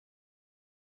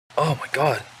Oh my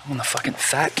God, I'm on the fucking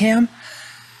fat cam?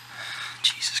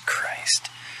 Jesus Christ.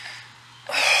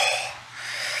 Oh.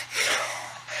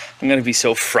 I'm gonna be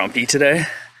so frumpy today.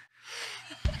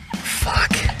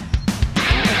 Fuck.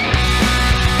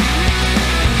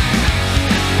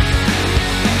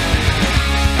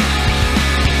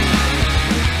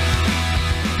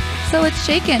 So it's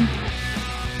shaken.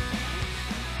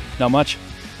 Not much.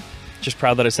 Just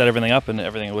proud that I set everything up and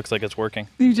everything looks like it's working.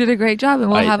 You did a great job, and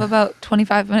we'll have about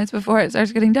 25 minutes before it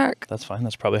starts getting dark. That's fine.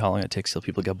 That's probably how long it takes till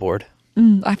people get bored.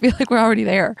 I feel like we're already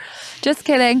there. Just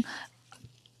kidding.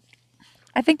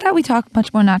 I think that we talk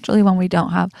much more naturally when we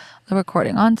don't have the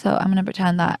recording on, so I'm going to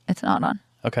pretend that it's not on.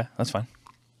 Okay, that's fine.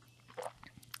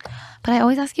 But I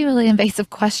always ask you really invasive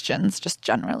questions, just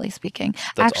generally speaking.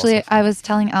 That's Actually, awesome. I was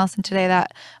telling Allison today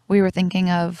that we were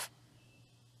thinking of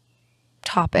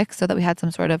topics so that we had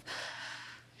some sort of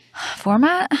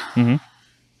format,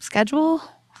 schedule,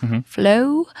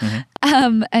 flow.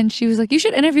 And she was like, you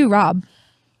should interview Rob.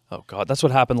 Oh God, that's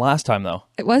what happened last time though.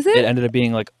 Was it? It ended up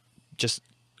being like, just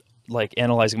like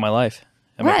analyzing my life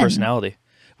and my When? personality.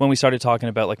 When we started talking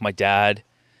about like my dad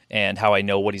and how I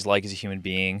know what he's like as a human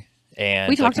being and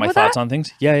We like talked my about thoughts that? on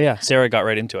things. Yeah. Sarah got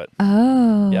right into it.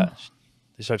 Oh. Yeah.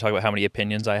 They started talking about how many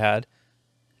opinions I had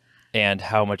and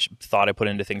how much thought I put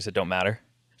into things that don't matter.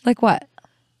 Like what?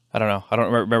 I don't know. I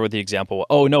don't remember what the example was.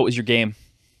 Oh no, it was your game.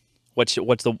 What's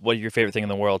your favorite thing in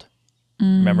the world?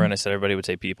 Remember when I said everybody would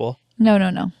say people? No.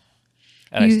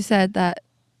 And You said that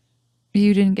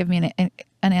you didn't give me an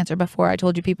answer before I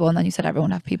told you people, and then you said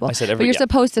everyone would have people. I said but you're yeah.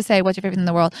 supposed to say, what's your favorite thing in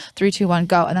the world? 3, 2, 1,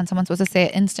 go. And then someone's supposed to say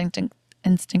it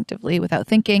instinctively without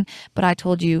thinking. But I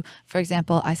told you, for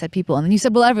example, I said people, and then you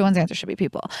said, well, everyone's answer should be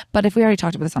people. But if we already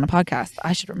talked about this on a podcast,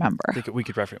 I should remember.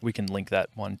 we can link that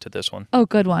one to this one. Oh,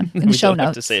 good one. In the We show don't have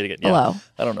notes. to say it again. Below. Yeah.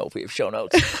 I don't know if we have show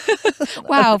notes.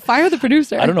 Wow, fire the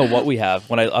producer. I don't know what we have.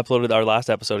 When I uploaded our last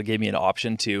episode, it gave me an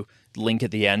option to link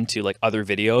at the end to like other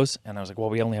videos. And I was like, well,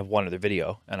 we only have one other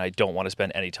video. And I don't want to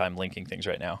spend any time linking things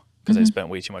right now because I spent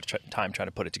way too much time trying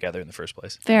to put it together in the first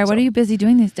place. Fair. What are you busy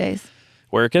doing these days?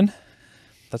 Working.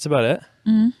 That's about it.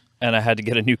 And I had to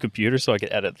get a new computer so I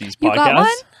could edit these podcasts. You got one?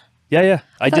 Yeah.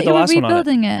 I thought did the you were last one on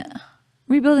it.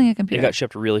 Rebuilding a It computer. got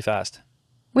shipped really fast.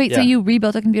 Wait, so yeah. you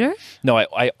rebuilt a computer? No,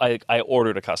 I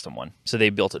ordered a custom one. So they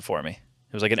built it for me.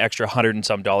 It was like an extra $100 and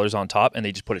some on top, and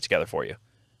they just put it together for you.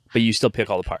 But you still pick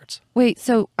all the parts. Wait,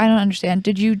 so I don't understand.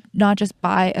 Did you not just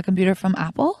buy a computer from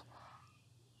Apple?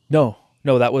 No,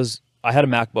 I had a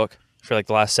MacBook for like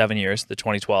the last 7 years, the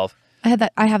 2012. I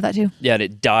have that too. Yeah, and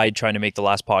it died trying to make the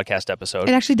last podcast episode.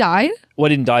 It actually died? Well, it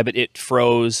didn't die, but it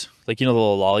froze. Like, you know the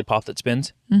little lollipop that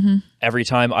spins? Every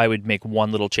time I would make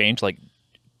one little change, like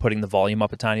putting the volume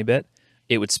up a tiny bit,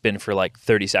 it would spin for like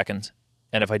 30 seconds.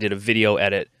 And if I did a video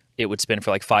edit, it would spin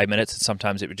for like 5 minutes, and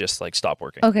sometimes it would just like stop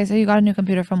working. Okay, so you got a new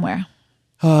computer from where?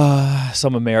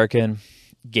 Some American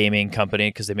gaming company,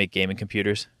 because they make gaming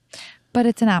computers. But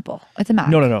it's an Apple. It's a Mac.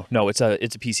 No. It's a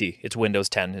PC. It's Windows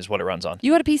 10 is what it runs on.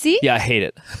 You got a PC? Yeah, I hate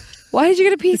it. Why did you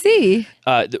get a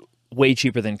PC? Way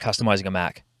cheaper than customizing a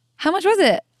Mac. How much was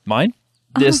it? Mine?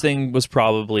 This thing was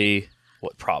probably,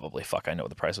 fuck, I know what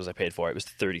the price was I paid for it. It was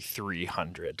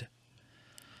 $3,300.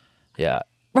 Yeah.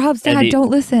 Rob's dad, don't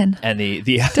listen. And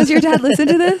the Does your dad listen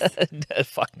to this?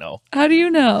 Fuck no. How do you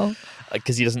know?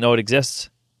 Because he doesn't know it exists.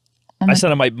 Oh I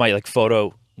sent him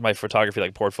my photography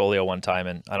like portfolio one time,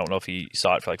 and I don't know if he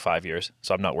saw it for like 5 years,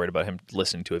 so I'm not worried about him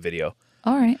listening to a video.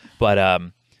 All right. But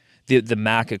the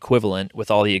Mac equivalent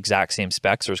with all the exact same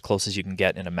specs, or as close as you can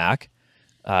get in a Mac,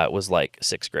 was like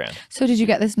 $6,000. So did you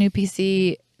get this new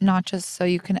PC not just so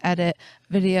you can edit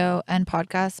video and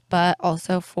podcasts, but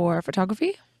also for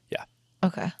photography? Yeah.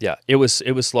 Okay. Yeah. It was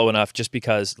slow enough just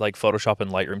because like Photoshop and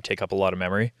Lightroom take up a lot of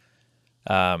memory.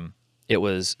 It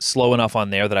was slow enough on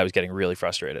there that I was getting really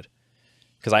frustrated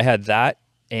because I had that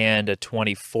and a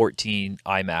 2014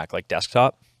 iMac like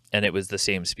desktop, and it was the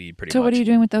same speed pretty much. So what are you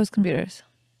doing with those computers?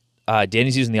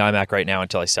 Danny's using the iMac right now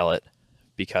until I sell it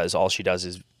because all she does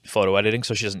is photo editing,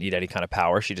 so she doesn't need any kind of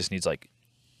power. She just needs like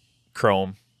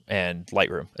Chrome and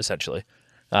Lightroom essentially.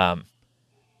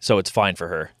 So it's fine for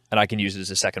her, and I can use it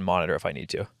as a second monitor if I need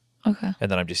to. Okay.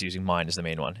 And then I'm just using mine as the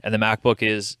main one. And the MacBook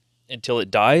is, until it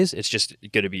dies, it's just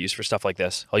going to be used for stuff like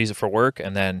this. I'll use it for work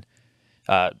and then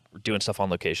doing stuff on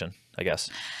location, I guess.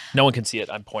 No one can see it.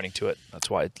 I'm pointing to it. That's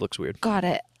why it looks weird. Got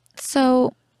it.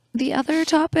 So the other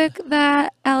topic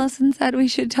that Allison said we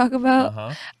should talk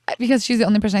about, because she's the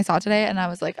only person I saw today, and I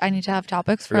was like, I need to have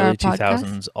topics for our podcast.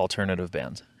 2000s alternative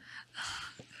bands.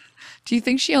 Do you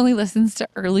think she only listens to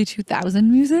early 2000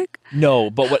 music? No,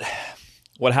 but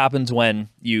what happens when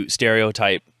you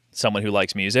stereotype someone who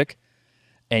likes music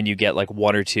and you get like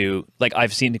one or two. Like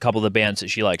I've seen a couple of the bands that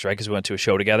she likes, right? Because we went to a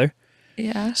show together.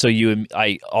 Yeah. So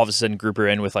I all of a sudden group her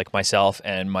in with like myself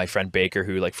and my friend Baker,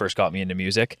 who like first got me into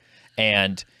music,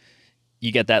 and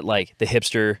you get that like the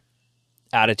hipster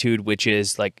attitude, which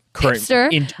is like current.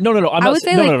 Hipster? No. I would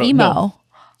say like emo. No.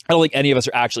 I don't think any of us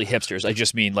are actually hipsters. I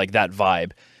just mean like that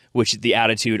vibe, which is the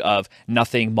attitude of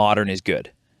nothing modern is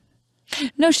good.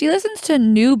 No, she listens to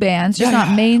new bands, just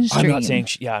not mainstream. I'm not saying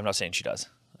I'm not saying she does.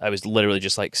 I was literally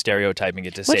just like stereotyping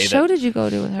it to say What that. show did you go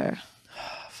to with her?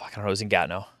 Fuck, I don't know. It was in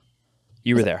Gatineau.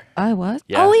 You were there. I was?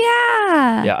 Yeah. Oh,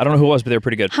 yeah. Yeah, I don't know who it was, but they were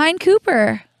pretty good. Hein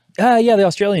Cooper. Yeah, the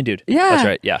Australian dude. Yeah. That's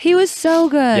right. Yeah. He was so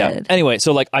good. Yeah. Anyway,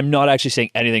 so like I'm not actually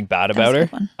saying anything bad about was a her.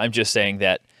 good one. I'm just saying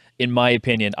that in my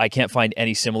opinion, I can't find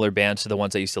any similar bands to the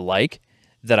ones I used to like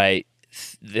that I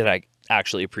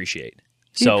actually appreciate.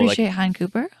 Do you appreciate Hein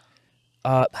Cooper?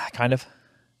 Kind of.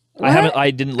 What? I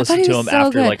didn't listen he to was him so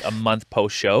after good. like a month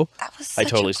post show. That was I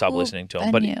such totally a stopped cool listening to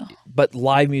him. venue. But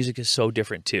live music is so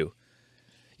different too.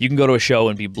 You can go to a show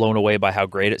and be blown away by how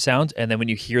great it sounds, and then when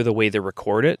you hear the way they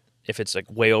record it, if it's like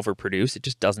way overproduced, it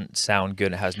just doesn't sound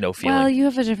good. It has no feeling. Well, you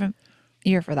have a different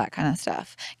ear for that kind of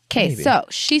stuff. Okay, Maybe. so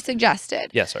she suggested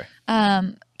Yeah, sorry.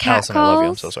 cat Allison, calls, I love you.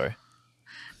 I'm so sorry.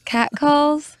 cat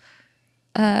calls,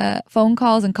 phone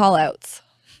calls, and call outs.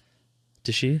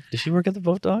 Does she work at the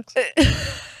Boat Dogs?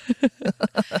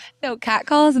 No, cat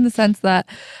calls in the sense that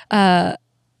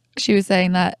she was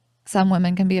saying that some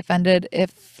women can be offended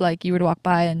if like you were to walk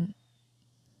by and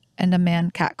a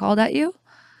man cat called at you.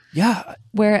 Yeah.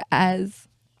 Whereas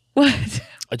what?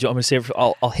 I'm going to say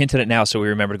I'll hint at it now so we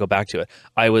remember to go back to it.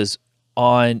 I was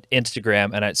on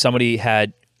Instagram and somebody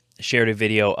had shared a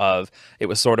video of it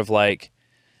was sort of like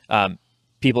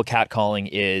people catcalling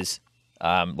is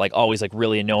like always like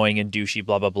really annoying and douchey,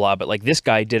 blah, blah, blah. But like this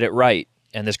guy did it right.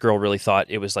 And this girl really thought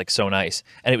it was like so nice.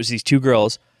 And it was these two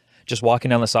girls just walking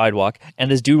down the sidewalk. And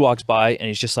this dude walks by and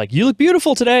he's just like, "You look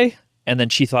beautiful today." And then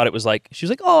she thought it was like, she was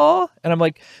like, "Aw." And I'm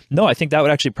like, no, I think that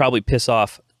would actually probably piss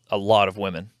off a lot of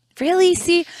women. Really?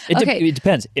 See, It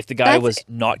depends. If the guy was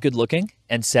not good looking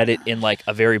and said it in like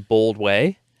a very bold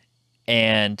way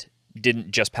and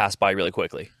didn't just pass by really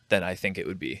quickly, then I think it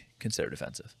would be considered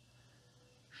offensive.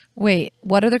 Wait,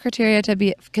 what are the criteria to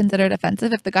be considered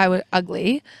offensive if the guy was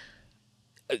ugly?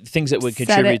 Things that would Said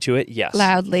contribute it to it, yes.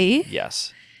 loudly,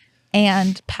 Yes.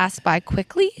 and passed by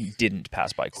quickly? Didn't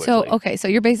pass by quickly. So, okay, so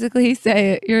you're basically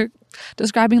you're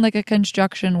describing like a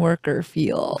construction worker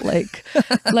feel, like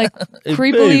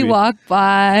creepily baby. walk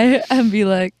by and be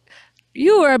like,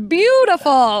 "You are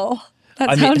beautiful."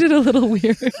 That sounded a little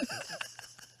weird.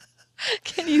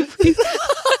 Can you please?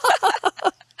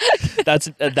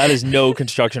 That is no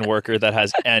construction worker that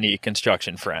has any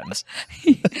construction friends.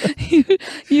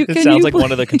 It sounds like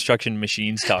one of the construction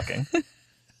machines talking.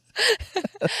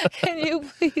 Can you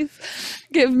please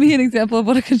give me an example of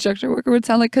what a construction worker would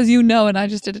sound like? Because you know, and I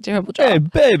just did a terrible job. "Hey,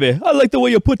 baby, I like the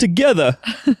way you're put together.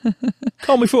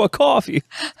 Call me for a coffee."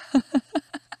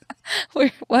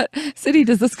 What city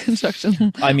does this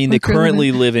construction? I mean, they worker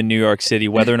currently live in New York City.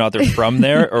 Whether or not they're from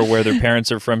there or where their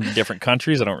parents are from different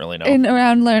countries, I don't really know. in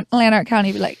around Lanark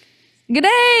County, be like,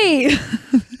 "G'day."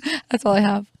 That's all I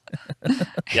have.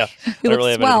 Yeah, I You don't look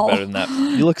really have swell. anything better than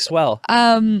that. You look swell.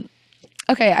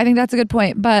 Okay, I think that's a good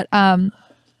point. But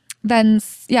then,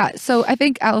 yeah, so I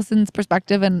think Allison's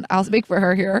perspective, and I'll speak for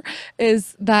her here,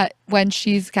 is that when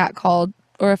she's catcalled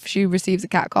or if she receives a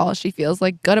catcall, she feels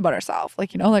like good about herself.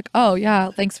 Like, you know, like, "Oh,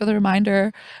 yeah, thanks for the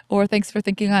reminder," or "Thanks for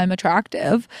thinking I'm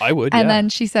attractive." I would, And yeah. then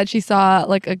she said she saw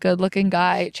like a good looking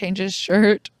guy change his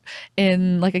shirt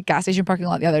in like a gas station parking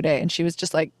lot the other day. And she was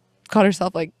just like, caught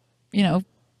herself like, you know,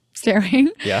 staring.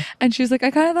 Yeah. And she's like,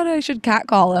 "I kind of thought I should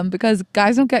catcall him because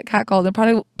guys don't get catcalled."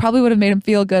 And probably would have made him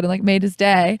feel good and like made his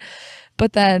day.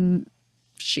 But then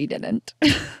she didn't.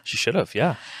 She should have,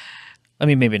 yeah. I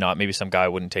mean, maybe not. Maybe some guy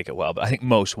wouldn't take it well, but I think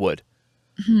most would.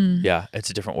 Yeah, it's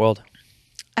a different world.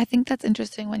 I think that's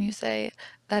interesting when you say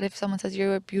that if someone says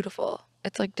you're beautiful,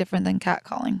 it's like different than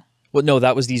catcalling. Well, no,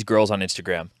 that was these girls on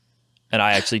Instagram. And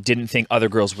I actually didn't think other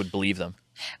girls would believe them.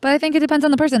 But I think it depends on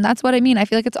the person. That's what I mean. I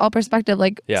feel like it's all perspective.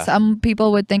 Like Yeah. some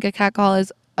people would think a catcall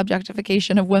is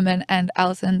objectification of women, and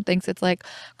Allison thinks it's like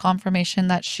confirmation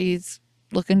that she's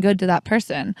looking good to that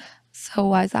person. So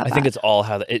why is that I think bad? it's all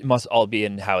it must all be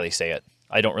in how they say it.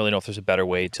 I don't really know if there's a better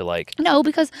way to like. No,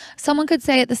 because someone could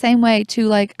say it the same way to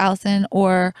like Allison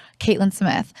or Caitlin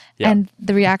Smith, Yeah. and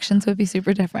the reactions would be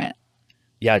super different.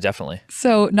 Yeah, definitely.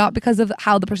 So not because of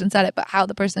how the person said it, but how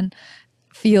the person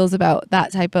feels about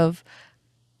that type of.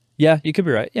 Yeah, you could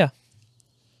be right. Yeah.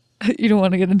 You don't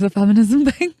want to get into the feminism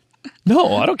thing.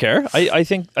 No, I don't care. I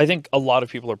think a lot of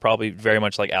people are probably very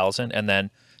much like Allison, and then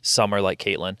Some are like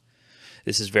Caitlyn.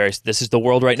 This is the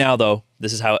world right now, though.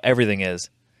 This is how everything is.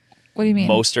 What do you mean?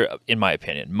 Most are, in my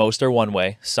opinion, most are one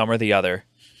way. Some are the other.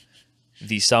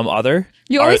 The some other.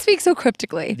 You always speak so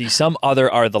cryptically. The some other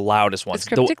are the loudest ones. Is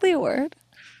cryptically a word?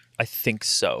 I think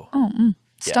so. Oh,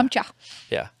 stumped ya.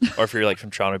 Yeah. Or if you're like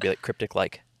from Toronto, it'd be like cryptic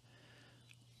like.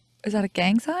 Is that a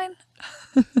gang sign?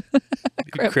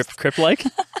 Crypt like?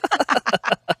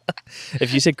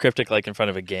 If you said cryptic like in front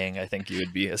of a gang, I think you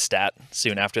would be a stat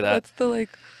soon after that. That's the like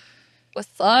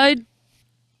West Side.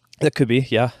 That could be,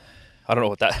 yeah. I don't know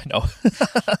what that. No,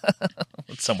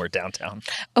 it's somewhere downtown.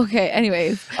 Okay.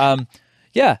 Anyways.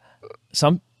 Yeah.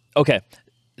 Okay.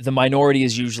 The minority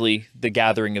is usually the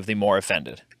gathering of the more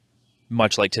offended,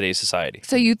 much like today's society.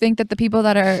 So you think that the people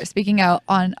that are speaking out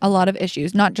on a lot of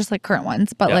issues, not just like current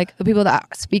ones, but Yeah. like the people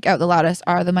that speak out the loudest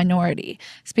are the minority.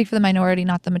 Speak for the minority,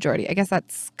 not the majority. I guess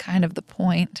that's kind of the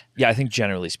point. Yeah, I think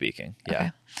generally speaking,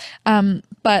 yeah. Okay.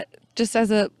 But just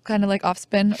as a kind of like off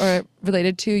spin or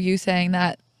related to you saying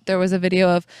that there was a video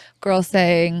of girls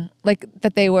saying like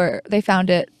that they found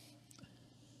it,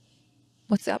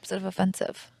 what's the opposite of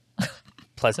offensive?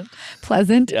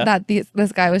 Pleasant. Yeah. That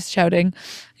this guy was shouting,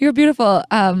 "You're beautiful."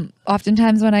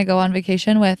 Oftentimes when I go on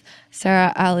vacation with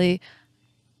Sarah, Ali,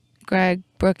 Greg,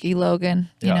 Brookie, Logan,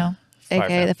 you Yeah. know, Fire aka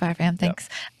fam. the Fire Fam. Thanks.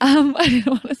 I didn't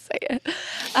want to say it.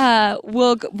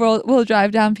 We'll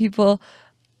drive down people.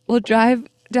 We'll drive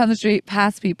down the street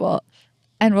past people,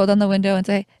 and roll down the window and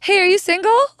say, "Hey, are you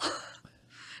single?"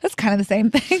 That's kind of the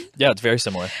same thing. Yeah, it's very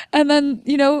similar. And then,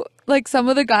 you know, like some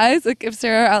of the guys, like if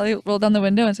Sarah or Ali roll down the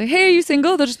window and say, "Hey, are you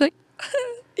single?" They'll just be like,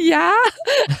 "Yeah."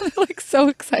 They're like so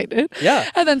excited. Yeah.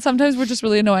 And then sometimes we're just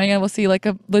really annoying and we'll see like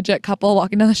a legit couple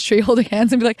walking down the street holding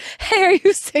hands and be like, "Hey, are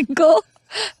you single?"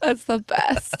 That's the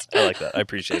best. I like that. I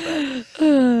appreciate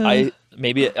that.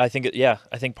 I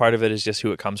think part of it is just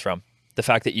who it comes from. The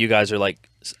fact that you guys are like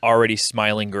already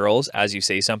smiling girls as you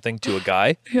say something to a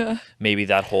guy, Yeah. maybe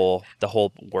the whole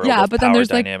world Yeah, of but power then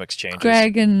there's like dynamics changes.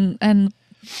 Greg and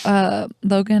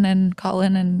Logan and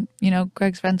Colin and, you know,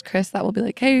 Greg's friends Chris that will be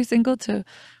like, "Hey, are you single?" to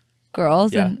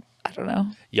girls. Yeah. And I don't know.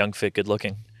 Young, fit, good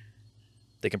looking.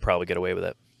 They can probably get away with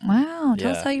it. Wow.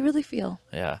 Tell us Yeah. how you really feel.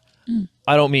 Yeah.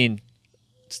 I don't mean,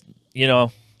 you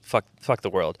know, fuck the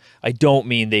world. I don't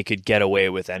mean they could get away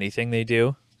with anything they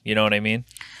do. You know what I mean?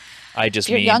 I just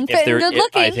You're mean young, fit, and good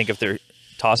looking. I think if they're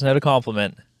tossing out a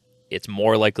compliment, it's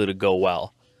more likely to go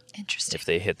well Interesting. if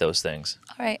they hit those things.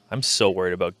 All right. I'm so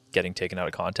worried about getting taken out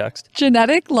of context.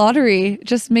 Genetic lottery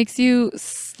just makes you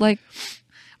like,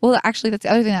 well, actually, that's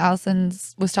the other thing that Allison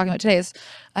was talking about today is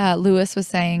Lewis was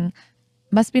saying,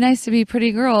 must be nice to be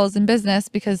pretty girls in business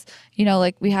because, you know,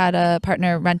 like we had a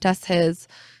partner rent us his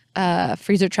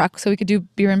freezer truck so we could do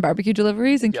beer and barbecue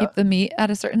deliveries and keep the meat at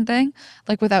a certain thing,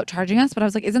 like without charging us. But I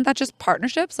was like, isn't that just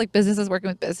partnerships? Like businesses working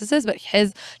with businesses. But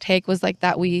his take was like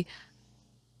that we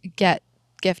get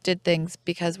gifted things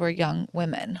because we're young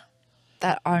women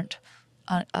that aren't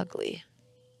ugly.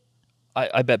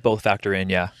 I bet both factor in,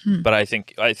 yeah. But I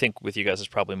think with you guys it's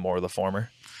probably more the former.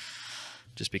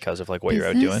 Just because of like what you're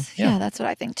out doing. Business? Yeah, that's what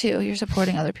I think too. You're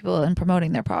supporting other people and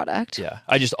promoting their product. Yeah.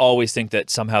 I just always think that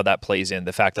somehow that plays in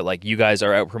the fact that like you guys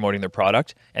are out promoting their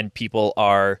product and people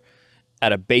are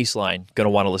at a baseline going to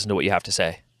want to listen to what you have to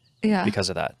say Yeah. because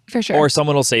of that. For sure. Or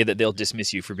someone will say that they'll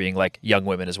dismiss you for being like young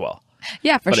women as well.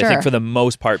 Yeah, for But sure. I think for the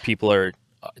most part, people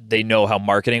they know how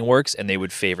marketing works and they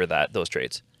would favor those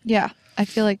traits. Yeah. I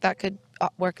feel like that could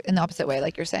work in the opposite way,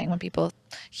 like you're saying, when people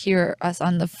hear us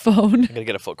on the phone. I'm going to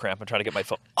get a foot cramp. I'm trying to get my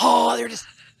phone. Oh, there it is.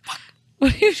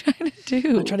 What are you trying to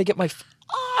do? I'm trying to get my... Fuck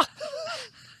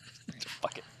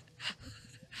it.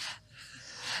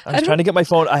 I was trying to get my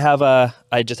phone.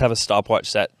 I just have a stopwatch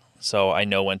set, so I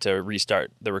know when to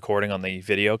restart the recording on the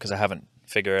video because I haven't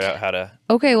figured out how to...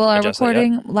 Okay, well, our adjust that yet.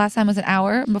 recording last time was an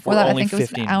hour. Before We're that, I only think it was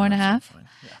an 15 hour and a minutes, half. that's fine.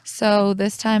 Yeah. So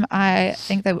this time, I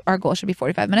think that our goal should be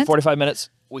 45 minutes. 45 minutes.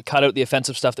 We cut out the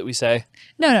offensive stuff that we say.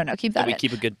 No, keep that We in.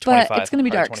 keep a good 25. But it's going to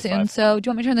be or dark 25. soon. So do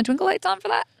you want me to turn the twinkle lights on for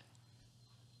that?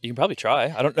 You can probably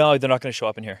try. I don't know. They're not going to show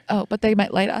up in here. Oh, but they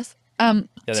might light us. they might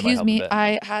Excuse help a me. bit.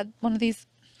 I had one of these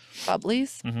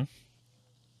bubblies, Mm-hmm.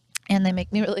 and they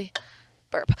make me really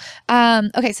burp.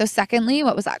 Okay, so secondly,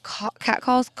 what was that? Cat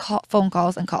calls, phone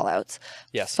calls, and call outs.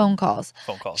 Yes. Phone calls.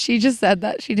 Phone calls. She just said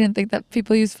that she didn't think that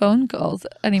people use phone calls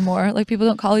anymore. Like people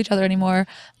don't call each other anymore.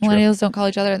 Millennials don't call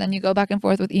each other. And then you go back and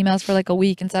forth with emails for like a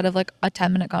week instead of like a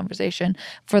 10-minute conversation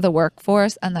for the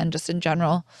workforce. And then just in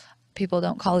general, people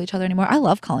don't call each other anymore. I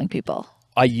love calling people.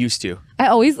 I used to. I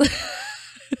always...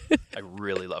 I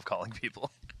really love calling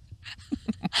people.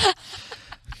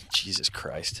 Jesus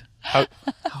Christ. How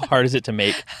hard is it to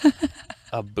make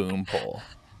a boom pole?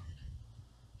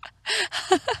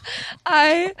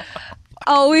 I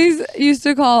always used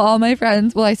to call all my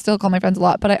friends. Well, I still call my friends a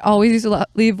lot, but I always used to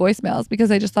leave voicemails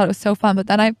because I just thought it was so fun. But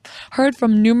then I heard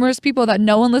from numerous people that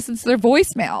no one listens to their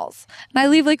voicemails. And I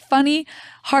leave like funny,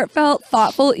 heartfelt,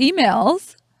 thoughtful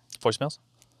emails. Voicemails?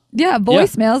 Yeah,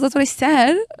 voicemails. That's what I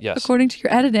said. Yes. According to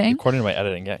your editing. According to my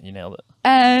editing, yeah, you nailed it.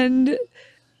 And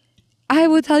I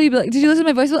would tell you, be like, did you listen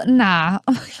to my voicemail? Nah.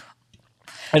 I'm like,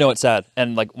 I know it's sad.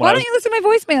 And like when why don't you listen to my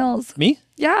voicemails? Me?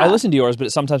 Yeah. I listen to yours,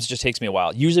 but sometimes it just takes me a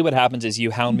while. Usually what happens is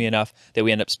you hound me enough that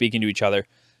we end up speaking to each other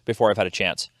before I've had a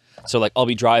chance. So like I'll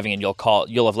be driving and you'll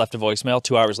have left a voicemail.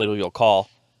 2 hours later you'll call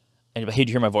and you'll be like, hey, did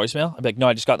you hear my voicemail? I'll be like, no,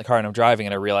 I just got in the car and I'm driving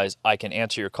and I realize I can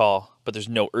answer your call, but there's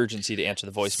no urgency to answer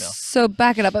the voicemail. So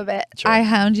back it up a bit. Sure. I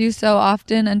hound you so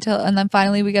often and then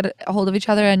finally we get a hold of each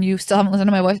other and you still haven't listened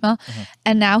to my voicemail.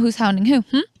 And now who's hounding who?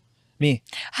 Me.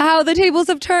 How the tables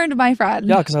have turned, my friend.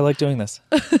 Yeah, because I like doing this.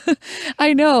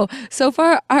 I know. So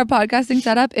far, our podcasting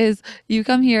setup is you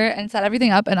come here and set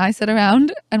everything up, and I sit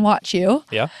around and watch you.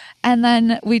 Yeah. And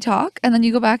then we talk, and then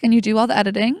you go back and you do all the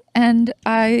editing, and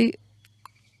I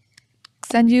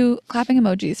send you clapping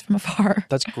emojis from afar.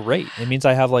 That's great. It means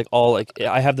I have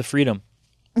I have the freedom.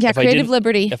 Yeah, If I creative didn't-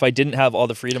 liberty. If I didn't have all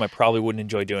the freedom, I probably wouldn't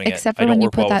enjoy doing Except it. for I don't when you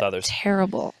work put well with that others.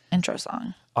 terrible intro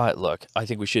song. Look, I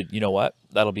think we should, you know what?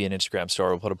 That'll be an Instagram story.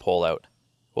 We'll put a poll out.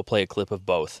 We'll play a clip of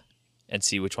both and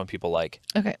see which one people like.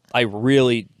 Okay. I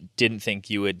really didn't think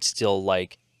you would still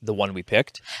like the one we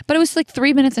picked. But it was like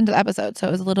 3 minutes into the episode, so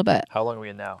it was a little bit. How long are we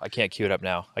in now? I can't cue it up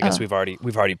now. I guess we've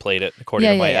already played it according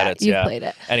Yeah, to my yeah, edits. you've Yeah. played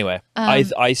it. Anyway,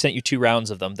 I sent you 2 rounds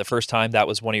of them. The first time that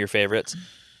was one of your favorites,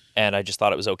 and I just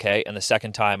thought it was okay. And the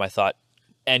second time I thought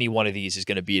any one of these is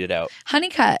going to beat it out.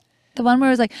 Honeycut, the one where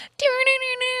it was like,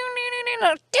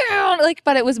 like,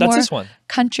 but it was That's more this one.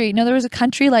 country. No, there was a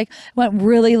country like went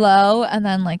really low and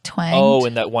then like twanged. Oh,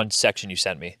 in that one section you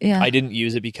sent me. Yeah. I didn't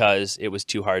use it because it was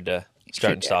too hard to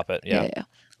start and stop it. Yeah.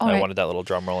 All I right. wanted that little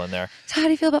drum roll in there. So how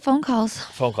do you feel about phone calls?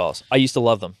 Phone calls. I used to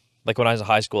love them. Like when I was in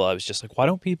high school, I was just like, why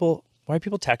are people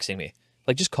texting me?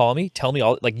 Like just call me, tell me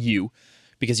all, like you,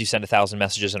 because you send 1,000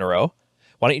 messages in a row.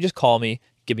 Why don't you just call me,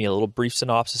 give me a little brief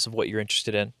synopsis of what you're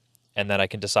interested in, and then I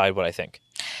can decide what I think.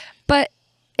 But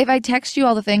if I text you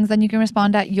all the things, then you can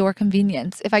respond at your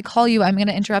convenience. If I call you, I'm going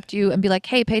to interrupt you and be like,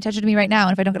 hey, pay attention to me right now.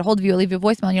 And if I don't get a hold of you, I'll leave you a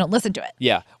voicemail and you don't listen to it.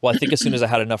 Yeah. Well, I think as soon as I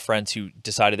had enough friends who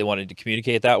decided they wanted to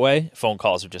communicate that way, phone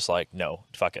calls were just like, no,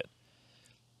 fuck it.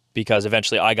 Because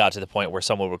eventually I got to the point where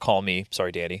someone would call me,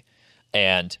 sorry, Danny,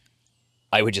 and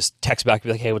I would just text back and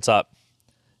be like, hey, what's up?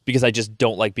 Because I just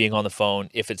don't like being on the phone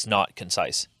if it's not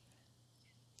concise.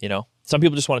 You know? Some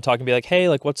people just want to talk and be like, hey,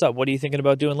 like, what's up? What are you thinking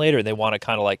about doing later? And they want to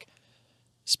kind of like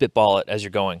spitball it as you're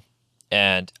going.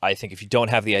 And I think if you don't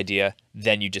have the idea,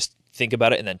 then you just think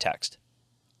about it and then text.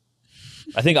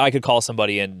 I think I could call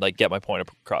somebody and like get my point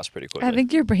across pretty quickly. I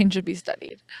think your brain should be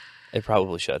studied. It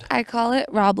probably should. I call it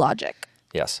Rob logic.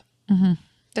 Yes.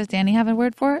 Does Danny have a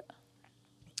word for it?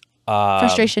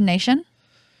 Frustration Nation?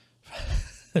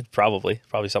 Probably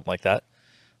something like that.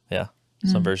 Yeah.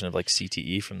 Some version of like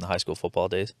CTE from the high school football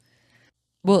days.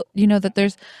 Well, you know that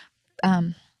there's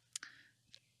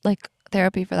like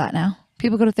therapy for that now.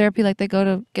 People go to therapy like they go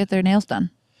to get their nails done.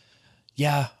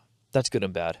 Yeah. That's good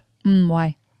and bad.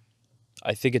 Why?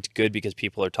 I think it's good because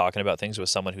people are talking about things with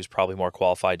someone who's probably more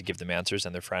qualified to give them answers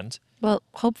than their friends. Well,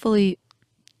 hopefully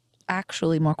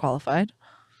actually more qualified.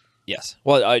 Yes.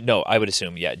 Well, I would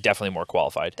assume, yeah, definitely more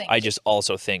qualified. Thank I you. just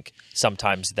also think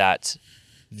sometimes that's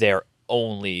their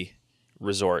only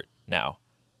resort now.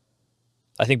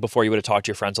 I think before you would have talked to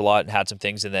your friends a lot and had some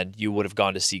things, and then you would have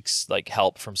gone to seek like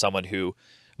help from someone who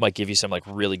might give you some like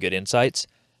really good insights.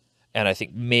 And I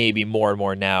think maybe more and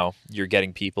more now you're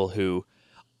getting people who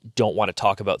don't want to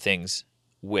talk about things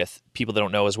with people they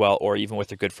don't know as well, or even with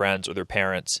their good friends or their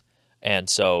parents. And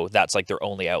so that's like their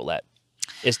only outlet,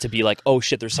 is to be like, oh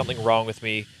shit, there's something wrong with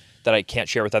me that I can't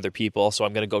share with other people. So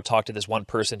I'm going to go talk to this one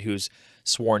person who's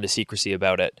sworn to secrecy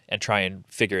about it and try and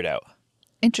figure it out.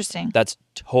 Interesting. That's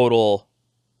total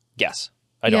guess.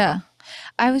 I don't know.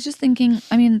 I was just thinking,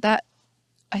 I mean, that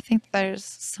I think there's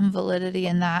some validity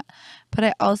in that, but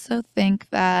I also think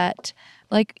that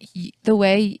like the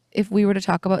way if we were to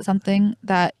talk about something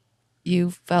that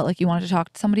you felt like you wanted to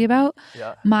talk to somebody about,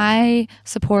 Yeah. my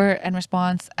support and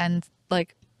response and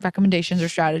like recommendations or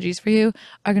strategies for you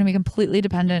are going to be completely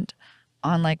dependent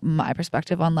on like my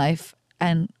perspective on life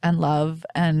and love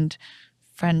and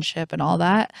friendship and all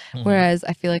that. Whereas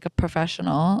I feel like a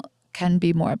professional can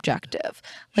be more objective.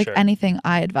 Like Sure. anything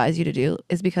I advise you to do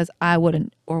is because I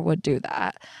wouldn't or would do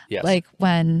that. Yes. Like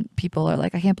when people are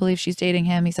like, I can't believe she's dating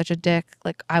him, he's such a dick.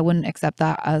 Like I wouldn't accept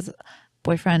that as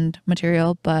boyfriend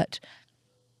material, but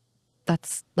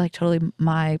that's like totally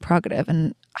my prerogative,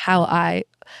 and how I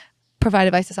provide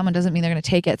advice to someone doesn't mean they're going to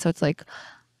take it. So it's like,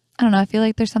 I don't know. I feel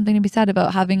like there's something to be said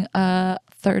about having a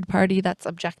third party that's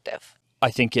objective. I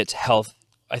think it's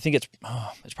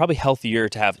it's probably healthier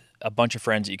to have a bunch of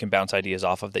friends that you can bounce ideas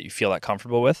off of that you feel that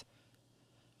comfortable with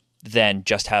than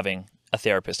just having a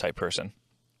therapist type person.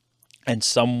 And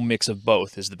some mix of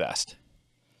both is the best.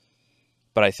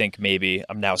 But I think maybe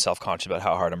I'm now self-conscious about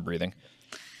how hard I'm breathing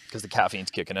because the caffeine's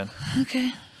kicking in.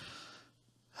 Okay.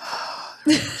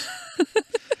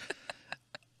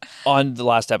 On the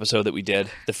last episode that we did,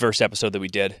 the first episode that we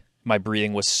did, my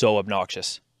breathing was so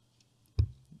obnoxious.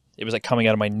 It was like coming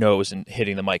out of my nose and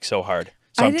hitting the mic so hard.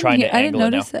 So I'm trying to angle it now. I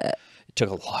didn't notice it. It took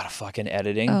a lot of fucking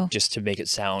editing just to make it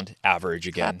sound average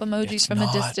again. Clap emojis it's from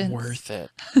not a distance. Worth it.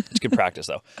 It's good practice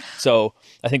though. So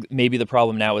I think maybe the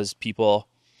problem now is people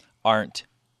aren't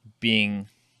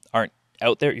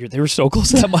out there. They were so close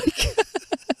to that mic.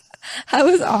 I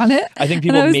was on it. I think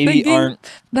people maybe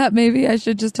aren't. That maybe I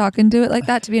should just talk into it like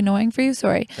that to be annoying for you.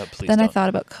 Sorry. No, please then don't. I thought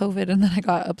about COVID and then I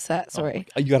got upset. Sorry.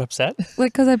 Oh, you got upset?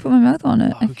 Like, because I put my mouth on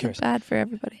it. Who I feel cares? bad for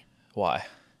everybody. Why?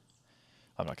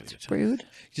 I'm not going to do it. Rude.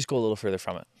 Just go a little further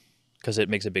from it because it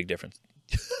makes a big difference.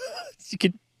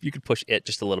 you could push it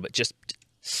just a little bit.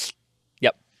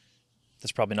 Yep.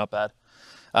 That's probably not bad.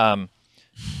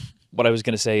 What I was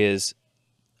going to say is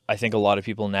I think a lot of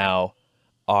people now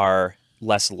are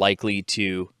less likely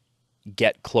to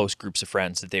get close groups of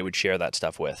friends that they would share that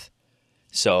stuff with.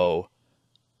 So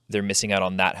they're missing out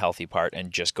on that healthy part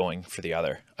and just going for the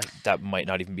other. That might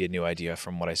not even be a new idea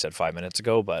from what I said 5 minutes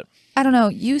ago, but I don't know.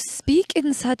 You speak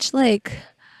in such like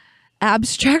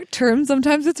abstract terms.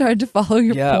 Sometimes it's hard to follow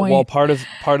your point. Well, part of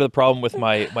the problem with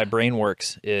my brain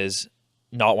works is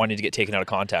not wanting to get taken out of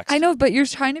context. I know, but you're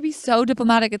trying to be so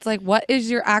diplomatic. It's like, what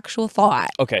is your actual thought?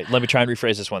 Okay, let me try and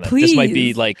rephrase this one then. Please. This might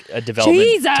be like a development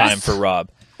Jesus. time for Rob.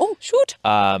 Oh, shoot.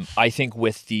 I think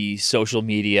with the social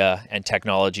media and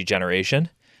technology generation,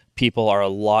 people are a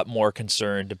lot more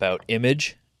concerned about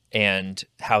image and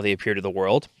how they appear to the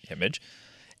world,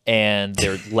 and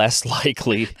they're less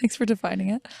likely. Thanks for defining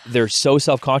it. They're so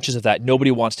self-conscious of that. Nobody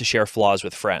wants to share flaws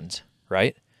with friends,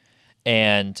 right?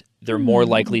 And they're more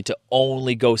likely to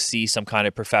only go see some kind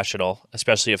of professional,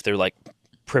 especially if they're like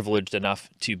privileged enough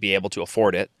to be able to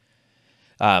afford it,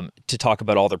 to talk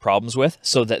about all their problems with,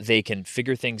 so that they can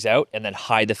figure things out and then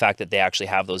hide the fact that they actually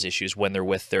have those issues when they're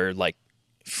with their like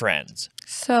friends.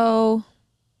 So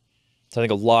I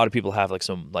think a lot of people have like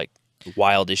some like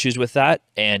wild issues with that.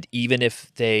 And even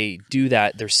if they do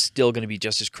that, they're still going to be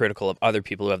just as critical of other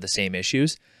people who have the same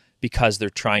issues because they're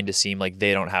trying to seem like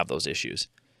they don't have those issues.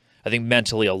 I think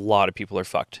mentally a lot of people are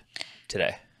fucked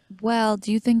today. well,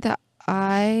 do you think that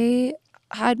I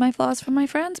hide my flaws from my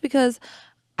friends? Because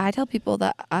I tell people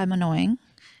that I'm annoying,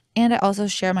 and I also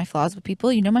share my flaws with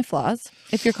people. You know my flaws,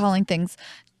 if you're calling things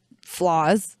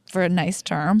flaws for a nice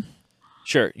term.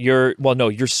 Sure. You're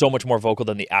so much more vocal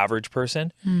than the average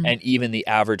person, and even the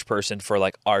average person for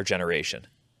like our generation.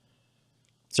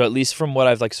 So at least from what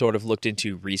I've like sort of looked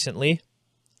into recently,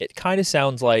 it kind of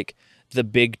sounds like the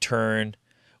big turn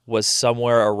was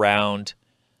somewhere around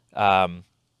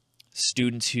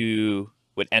students who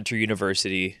would enter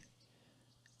university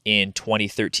in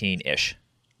 2013-ish.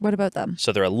 What about them?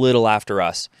 So they're a little after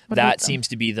us. What about That them? seems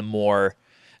to be the more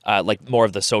more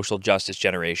of the social justice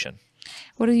generation.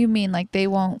 What do you mean? Like they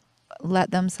won't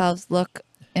let themselves look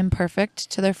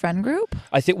imperfect to their friend group?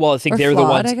 I think Or they're the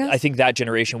flawed, ones. I guess? I think that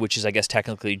generation, which is I guess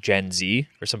technically Gen Z,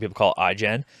 or some people call it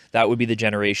iGen, that would be the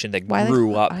generation that Why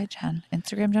grew up iGen?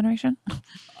 Instagram generation?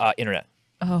 internet.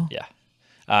 Oh. Yeah,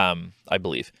 I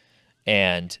believe,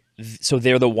 and so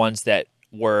they're the ones that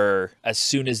were, as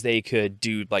soon as they could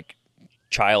do like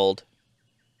child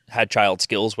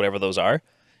skills, whatever those are,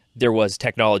 there was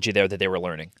technology there that they were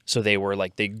learning. So they were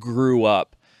like, they grew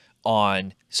up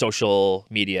on social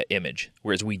media image,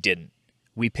 whereas we didn't.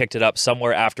 We picked it up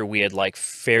somewhere after we had like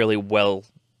fairly well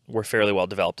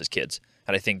developed as kids.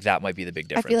 And I think that might be the big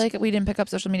difference. I feel like we didn't pick up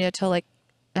social media till like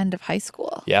end of high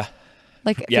school. Yeah.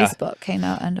 Like Yeah. Facebook came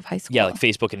out end of high school. Yeah, like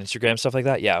Facebook and Instagram, stuff like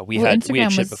that. Yeah, we Well, had Instagram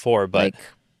shit was, before, but like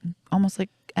almost like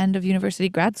end of university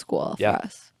grad school Yeah. for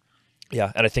us.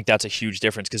 yeah, and I think that's a huge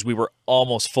difference because we were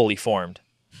almost fully formed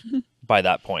by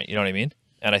that point. You know what I mean?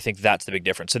 And I think that's the big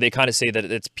difference. So they kind of say that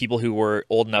it's people who were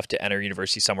old enough to enter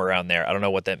university somewhere around there. I don't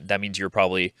know what that means. You're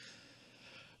probably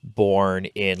born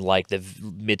in like the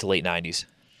mid to late 90s.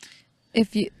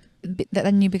 If you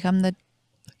then you become the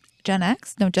Gen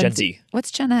X? No, Gen, Gen Z.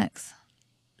 What's Gen X?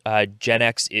 Gen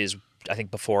X is, I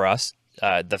think, before us.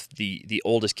 The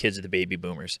oldest kids are the baby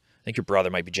boomers. I think your brother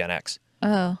might be Gen X,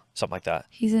 Oh, something like that.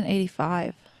 he's in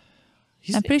 85.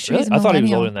 I'm pretty sure really? he's a I thought he was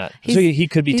millennial. older than that. He's- So he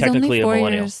could be he's only technically a 4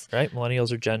 millennial, years. right?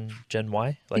 Millennials are Gen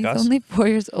Y, like He's us. only 4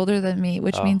 years older than me,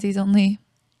 which means he's only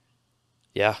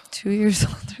Yeah. 2 years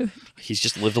older than me. He's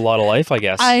just lived a lot of life, I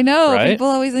guess. I know. Right? People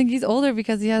always think he's older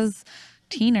because he has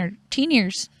teen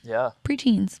years, Yeah.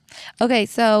 preteens. Okay,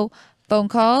 so phone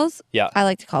calls. Yeah. I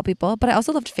like to call people, but I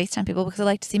also love to FaceTime people because I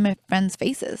like to see my friends'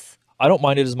 faces. I don't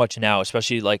mind it as much now,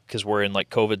 especially like because we're in like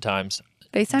COVID times.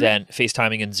 FaceTime? Then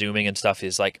FaceTiming and Zooming and stuff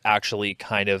is like actually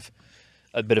kind of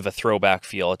a bit of a throwback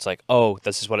feel. It's like, oh,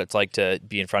 this is what it's like to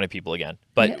be in front of people again.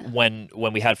 But Yeah. when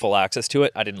we had full access to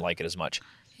it, I didn't like it as much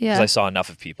because Yeah. I saw enough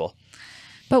of people.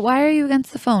 But why are you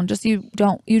against the phone?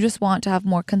 You just want to have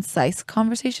more concise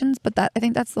conversations, but I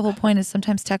think that's the whole point is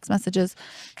sometimes text messages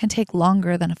can take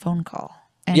longer than a phone call.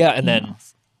 Yeah, and then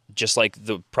emails. just like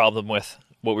the problem with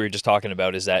what we were just talking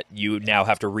about is that you now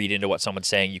have to read into what someone's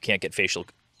saying. You can't get facial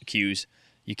cues.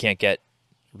 You can't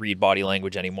read body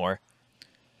language anymore.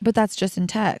 But that's just in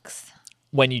text.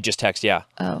 When you just text, yeah.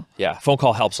 Oh. Yeah, phone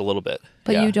call helps a little bit.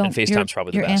 But yeah. you don't And FaceTime's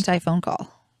probably the you're best. anti-phone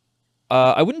call.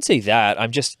 I wouldn't say that.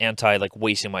 I'm just anti like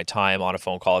wasting my time on a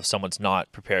phone call if someone's not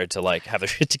prepared to like have their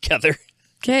shit together.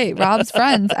 Okay, Rob's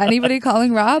friends. Anybody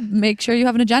calling Rob, make sure you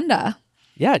have an agenda.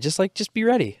 Yeah, just be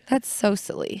ready. That's so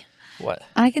silly. What?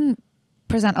 I can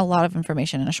present a lot of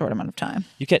information in a short amount of time.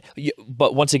 You can,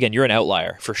 but once again, you're an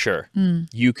outlier for sure.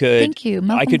 You could. Thank you.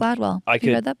 Malcolm Gladwell. I Have could.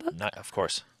 you read that book? Not, of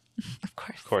course, Of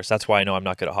course. of course. That's why I know I'm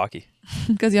not good at hockey.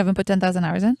 Because you haven't put 10,000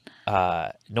 hours in?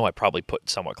 No, I probably put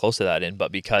somewhat close to that in,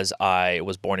 but because I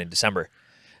was born in December,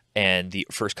 and the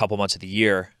first couple months of the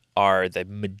year are the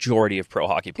majority of pro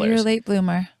hockey You're a players. late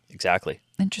bloomer. Exactly.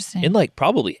 Interesting. In like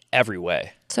probably every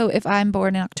way. So if I'm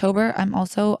born in October, I'm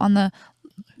also on the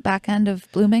back end of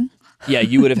blooming? Yeah,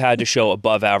 you would have had to show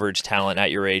above average talent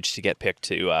at your age to get picked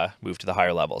to move to the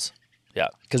higher levels. Yeah,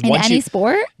 because In once any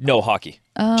sport? no hockey,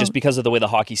 just because of the way the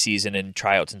hockey season and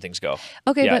tryouts and things go.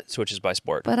 Okay, yeah, but- it switches by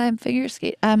sport. But I'm a figure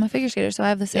skater, so I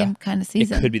have the same kind of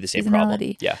season. could be the same problem.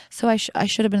 seasonality. Yeah. So I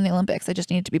should have been in the Olympics. I just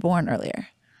needed to be born earlier.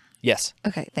 Yes,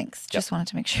 Okay, thanks. Just wanted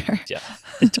to make sure. yeah,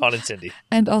 Don and Cindy.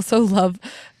 And also love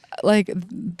like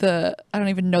I don't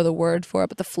even know the word for it,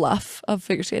 but the fluff of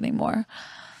figure skating more.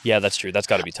 Yeah, that's true. That's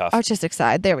got to be tough. Artistic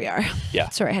side. There we are. Yeah.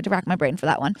 Sorry, I had to rack my brain for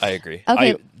that one. I agree.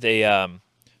 Okay. They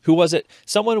who was it?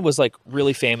 Someone was like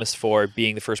really famous for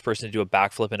being the first person to do a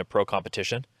backflip in a pro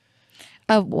competition.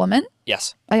 A woman?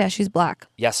 Yes. Oh yeah, she's black.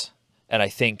 Yes. And I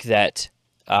think that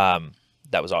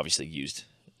that was obviously used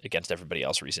against everybody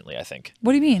else recently, I think.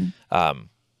 What do you mean?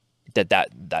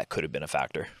 That could have been a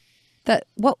factor That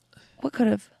what could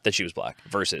have? that she was black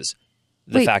versus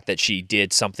the Wait. fact that she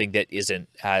did something that isn't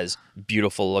as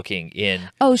beautiful looking in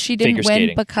Oh, she didn't figure win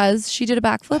skating. because she did a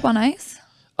backflip on ice?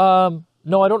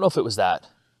 No, I don't know if it was that.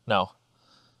 No.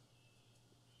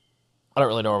 I don't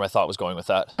really know where my thought was going with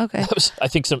that. Okay. I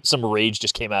think some rage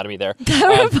just came out of me there.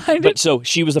 Find But so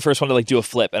she was the first one to like do a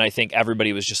flip, and I think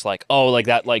everybody was just like, "Oh, like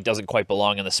that like doesn't quite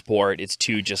belong in the sport. It's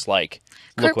too just like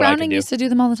look Kirk what I can Browning do." used to do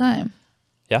them all the time.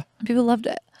 Yeah. And people loved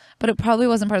it. But it probably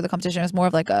wasn't part of the competition. It was more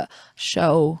of like a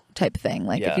show type thing.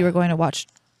 Like Yeah. if you were going to watch.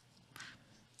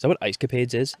 Is that what Ice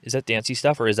Capades is? Is that dancey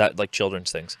stuff or is that like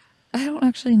children's things? I don't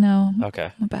actually know.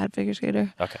 Okay. I'm a bad figure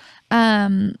skater. Okay.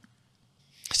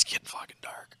 It's getting fucking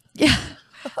dark. Yeah.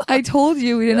 I told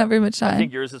you we didn't have very much I time.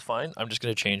 think yours is fine. I'm just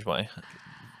gonna change my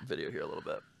video here a little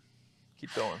bit.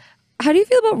 Keep going. How do you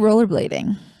feel about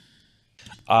rollerblading?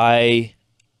 I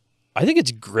think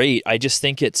it's great. I just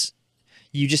think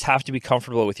you just have to be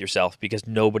comfortable with yourself because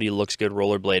nobody looks good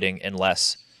rollerblading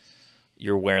unless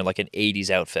you're wearing like an 80s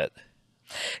outfit.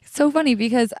 It's so funny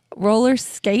because roller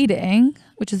skating,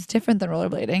 which is different than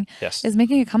rollerblading, Yes. is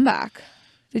making a comeback.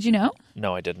 Did you know?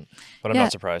 No, I didn't. But I'm Yeah,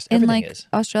 not surprised. In Everything like is.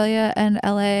 Australia and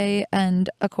LA, and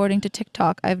according to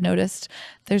TikTok, I've noticed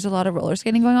there's a lot of roller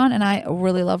skating going on, and I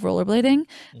really love rollerblading.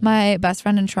 My best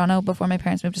friend in Toronto, before my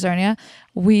parents moved to Sarnia,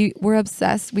 we were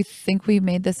obsessed. We think we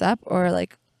made this up, or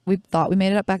like we thought we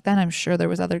made it up back then. I'm sure there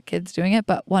was other kids doing it,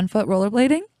 but 1 foot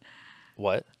rollerblading.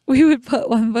 What? We would put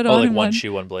 1 foot Oh, on like and one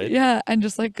shoe, one blade? Yeah, and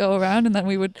just like go around, and then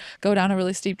we would go down a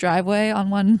really steep driveway on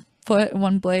 1 foot and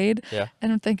 1 blade. Yeah.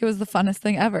 And I think it was the funnest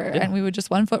thing ever. And we would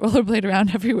just 1 foot rollerblade around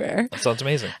everywhere. That sounds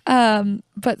amazing.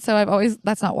 But so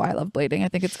that's not why I love blading. I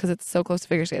think it's because it's so close to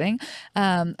figure skating.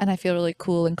 And I feel really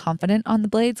cool and confident on the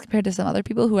blades compared to some other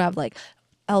people who have like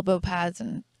elbow pads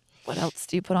and what else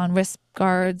do you put on? Wrist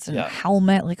guards and Yeah.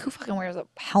 helmet. Like who fucking wears a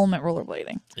helmet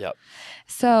rollerblading? Yep.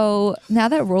 So now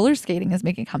that roller skating is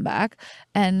making a comeback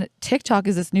and TikTok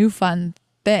is this new fun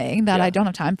thing that Yeah. I don't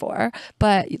have time for,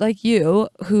 but like you,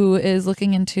 who is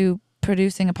looking into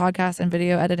producing a podcast and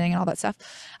video editing and all that stuff,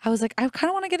 I was like, I kind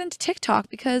of want to get into TikTok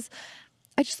because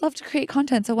I just love to create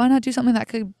content. So why not do something that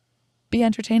could be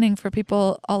entertaining for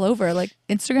people all over? Like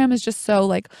Instagram is just so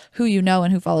like who you know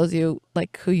and who follows you,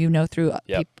 like who you know through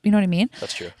Yep. you know what I mean?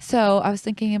 That's true. So I was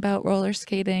thinking about roller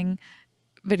skating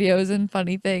videos and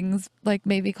funny things, like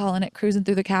maybe calling it cruising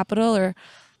through the Capitol, or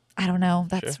I don't know.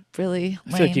 That's really I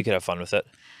feel like lame. you could have fun with it.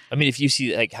 I mean, if you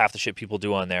see like half the shit people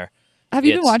do on there. Have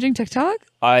you been watching TikTok?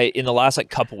 In the last like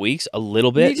couple weeks, a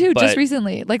little bit. Me too, but, just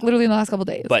recently, like literally in the last couple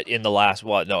days. But in the last,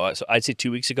 so I'd say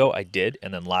 2 weeks ago I did,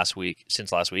 and then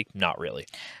since last week, not really.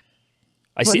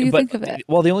 What do you think of it?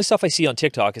 Well, the only stuff I see on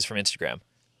TikTok is from Instagram.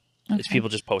 It's people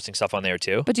just posting stuff on there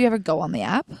too. But do you ever go on the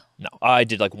app? No, I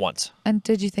did like once. And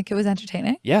did you think it was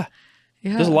entertaining? Yeah.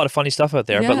 Yeah. There's a lot of funny stuff out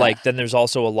there, but Yeah. like then there's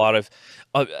also a lot of.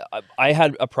 I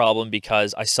had a problem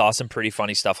because I saw some pretty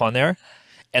funny stuff on there,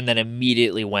 and then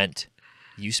immediately went,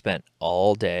 "You spent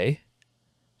all day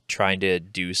trying to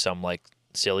do some like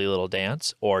silly little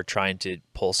dance or trying to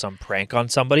pull some prank on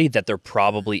somebody that they're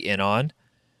probably in on."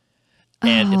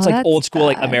 And it's like that's old school,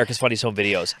 like bad. America's Funniest Home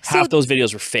Videos. So- Half those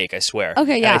videos were fake, I swear.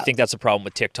 Okay, And yeah. I think that's the problem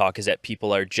with TikTok is that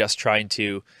people are just trying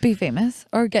to, Be famous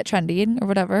or get trendy or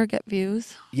whatever, get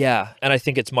views. yeah. And I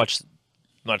think it's much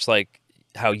like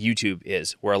how YouTube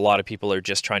is, where a lot of people are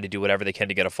just trying to do whatever they can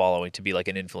to get a following, to be like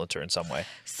an influencer in some way.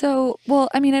 So, well,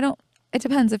 I mean, it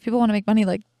depends. If people want to make money,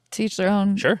 like to each their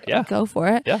own. Sure, yeah. Go for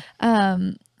it. Yeah.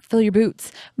 Fill your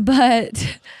boots.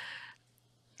 But,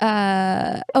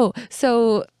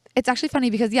 so it's actually funny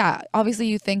because, yeah, obviously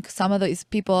you think some of these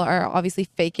people are obviously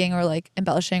faking or like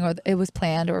embellishing, or it was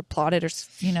planned or plotted, or,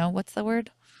 you know, what's the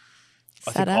word?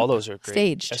 I think all those are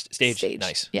great. Staged. Staged.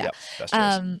 Nice. Yeah. Yep, best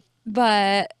choice.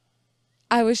 But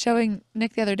I was showing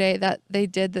Nick the other day that they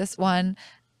did this one,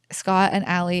 Scott and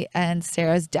Allie and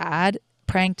Sarah's dad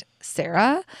pranked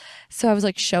Sarah. So I was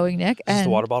like showing Nick, Is this and the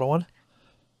water bottle one?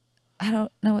 I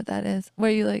don't know what that is.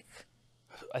 Where you like,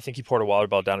 I think he poured a water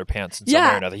bottle down her pants in some Yeah.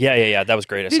 way or another. Yeah. That was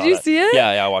great. I did saw you that. see it? Yeah,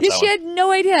 I watched that She one. had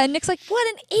no idea. And Nick's like, what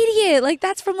an idiot. Like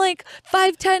that's from like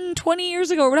 5, 10, 20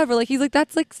 years ago or whatever. Like he's like,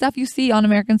 that's like stuff you see on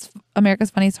America's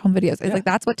Funniest Home Videos. It's like,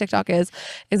 that's what TikTok is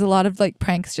a lot of like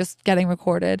pranks just getting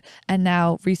recorded and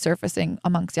now resurfacing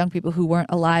amongst young people who weren't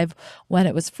alive when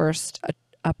it was first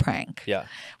a prank. Yeah.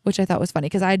 Which I thought was funny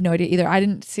because I had no idea either. I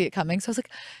didn't see it coming. So I was like,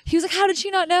 he was like, how did she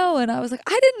not know? And I was like,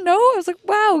 I didn't know. I was like,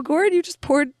 wow, Gord, you just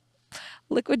poured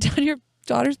liquid down your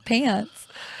daughter's pants.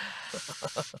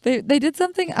 They did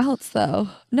something else though.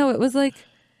 No, it was like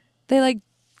they like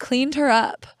cleaned her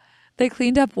up. They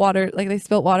cleaned up water, like they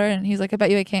spilt water, and he's like, I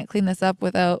bet you I can't clean this up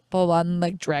without blah blah, and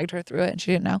like dragged her through it, and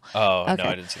she didn't know. Oh, Okay. no,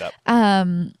 I didn't see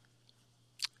that.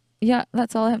 Yeah,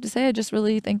 that's all I have to say. I just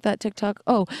really think that TikTok.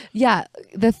 Oh, yeah.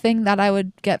 The thing that I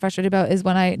would get frustrated about is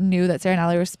when I knew that Sarah and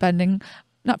Allie were spending,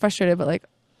 not frustrated, but like,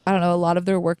 I don't know, a lot of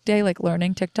their workday like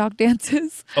learning TikTok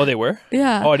dances. Oh, they were?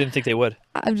 Yeah. Oh, I didn't think they would.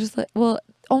 I'm just like, well,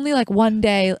 only like one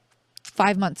day,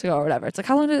 5 months ago or whatever. It's like,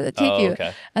 how long did it take Oh, you?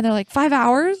 okay. And they're like, 5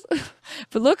 hours.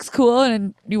 If it looks cool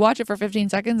and you watch it for 15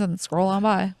 seconds and scroll on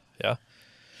by. Yeah.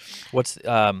 What's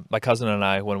my cousin and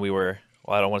I, when we were,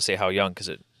 well, I don't want to say how young because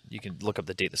you can look up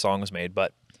the date the song was made,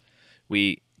 but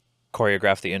we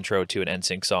choreographed the intro to an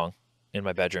NSYNC song in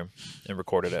my bedroom and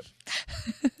recorded it.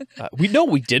 We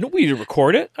didn't. We didn't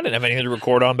record it. I didn't have anything to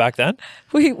record on back then.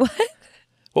 Wait, what?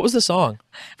 What was the song?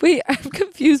 Wait, I'm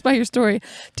confused by your story.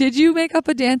 Did you make up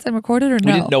a dance and record it or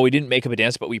no? We didn't make up a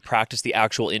dance, but we practiced the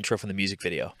actual intro from the music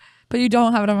video. But you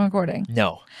don't have it on recording.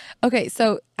 No. Okay,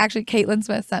 so actually, Caitlin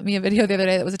Smith sent me a video the other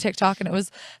day that was a TikTok, and it was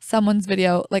someone's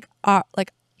video, like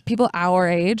people our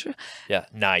age, Yeah.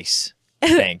 Nice.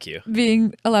 Thank you.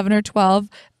 being 11 or 12,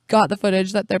 got the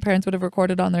footage that their parents would have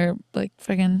recorded on their like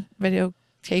friggin' video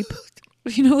tape.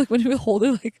 You know, like when you hold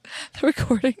it, like the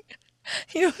recording.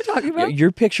 You know what I'm talking about?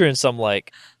 You're picturing some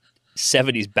like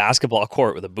 70s basketball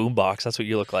court with a boombox. That's what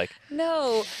you look like.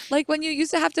 No, like when you used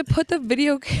to have to put the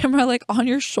video camera like on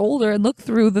your shoulder and look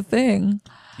through the thing.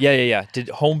 Yeah. Did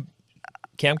home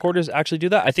camcorders actually do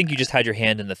that? I think you just had your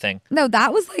hand in the thing. No,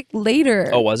 that was like later.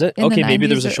 Oh, was it? in the Okay, maybe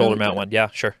there was 90s a or shoulder early mount one. Yeah,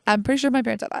 sure. I'm pretty sure my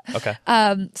parents had that.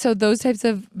 Okay. So those types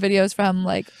of videos from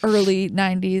like early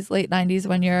 90s, late 90s,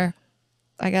 when you're,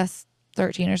 I guess,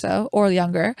 13 or so or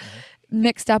younger,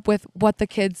 mixed up with what the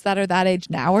kids that are that age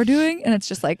now are doing. And it's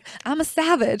just like, I'm a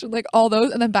savage, like all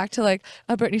those. And then back to like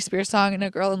a Britney Spears song and a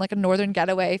girl in like a Northern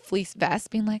Getaway fleece vest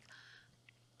being like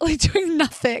doing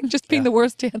nothing, just being the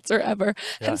worst dancer ever.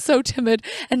 Yeah. And so timid.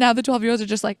 And now the 12-year-olds are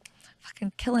just like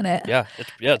fucking killing it. Yeah, it's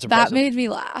impressive. That made me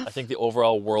laugh. I think the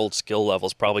overall world skill level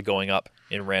is probably going up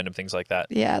in random things like that.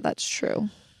 Yeah, that's true.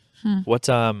 What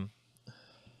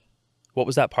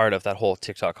was that part of that whole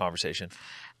TikTok conversation?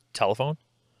 Telephone?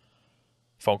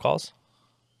 Phone calls?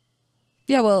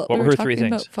 Yeah, well, What we were her talking three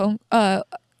about things?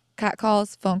 cat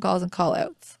calls, phone calls, and call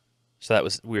outs. So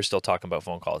we were still talking about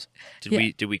phone calls. Yeah.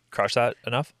 Did we crush that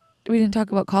enough? We didn't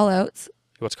talk about call outs.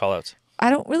 What's call outs? I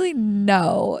don't really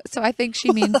know. So I think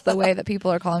she means the way that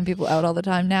people are calling people out all the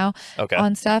time now Okay.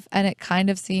 on stuff. And it kind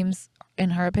of seems,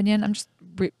 in her opinion, I'm just,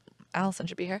 Allison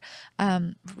should be here,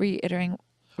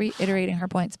 reiterating her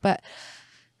points. But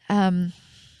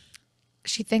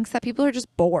she thinks that people are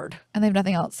just bored and they have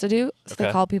nothing else to do. So they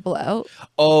Okay. call people out.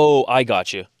 Oh, I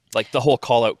got you. Like the whole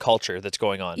call out culture that's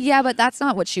going on. Yeah, but that's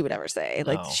not what she would ever say.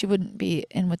 Like No. she wouldn't be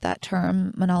in with that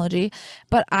terminology.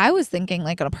 But I was thinking,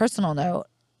 like on a personal note,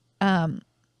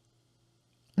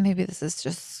 maybe this is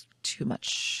just too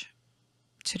much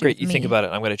to do Great. with You me. think about it.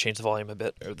 I'm going to change the volume a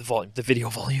bit, or the video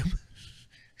volume.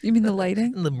 You mean the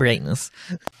lighting? The brightness.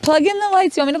 Plug in the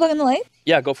lights. You want me to plug in the light?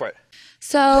 Yeah, go for it.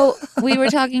 So we were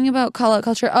talking about call out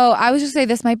culture. Oh, I was just say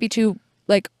this might be too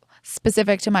like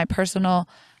specific to my personal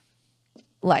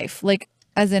life. Like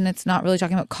as in it's not really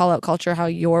talking about call out culture, how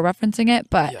you're referencing it.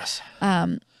 But Yes.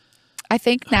 I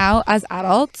think now as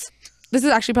adults, this is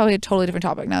actually probably a totally different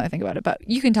topic now that I think about it, but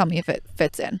you can tell me if it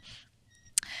fits in.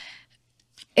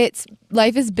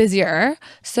 Life is busier,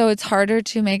 so it's harder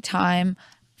to make time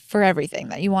for everything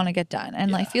that you want to get done.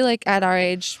 And I feel like at our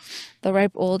age, the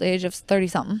ripe old age of 30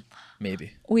 something,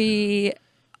 Maybe. we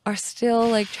are still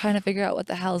like trying to figure out what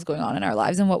the hell is going on in our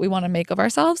lives and what we want to make of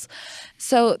ourselves.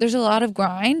 So there's a lot of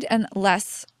grind and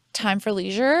less time for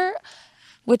leisure,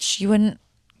 which you wouldn't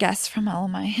guess from all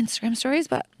of my Instagram stories,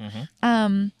 but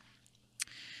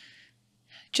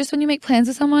just when you make plans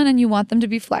with someone and you want them to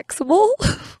be flexible,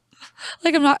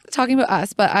 like I'm not talking about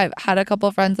us, but I've had a couple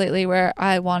of friends lately where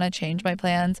I want to change my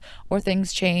plans or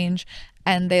things change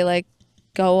and they like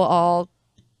go all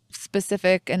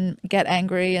specific and get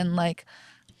angry and like,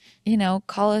 you know,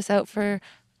 call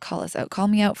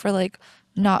me out for like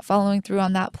not following through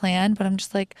on that plan. But I'm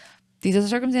just like, these are the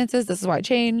circumstances. This is why I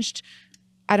changed.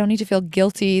 I don't need to feel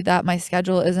guilty that my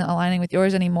schedule isn't aligning with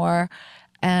yours anymore.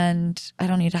 And I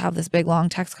don't need to have this big long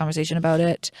text conversation about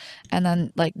it. And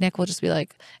then like Nick will just be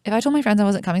like, if I told my friends I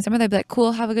wasn't coming somewhere, they'd be like,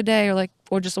 cool, have a good day. Or like,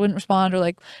 or just wouldn't respond or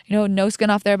like, you know, no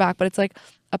skin off their back. But it's like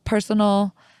a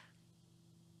personal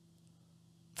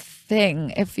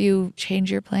thing if you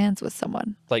change your plans with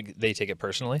someone. Like they take it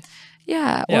personally.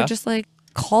 Yeah. Yeah. Or just like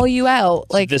call you out.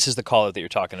 Like, This is the call out that you're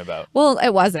talking about. well, it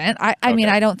wasn't. I mean,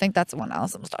 Okay. I don't think that's the one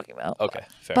Allison was talking about. Okay,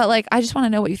 fair. But like, I just want to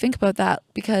know what you think about that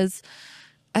because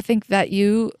I think that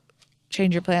you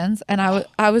change your plans. And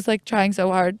I was like trying so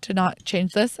hard to not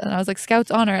change this. And I was like, Scout's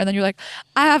honor. And then you're like,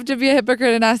 I have to be a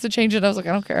hypocrite and ask to change it. I was like,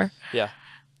 I don't care. Yeah.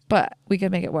 But we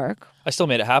could make it work. I still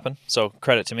made it happen, so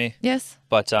credit to me. Yes.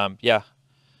 But yeah.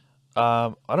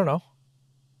 I don't know.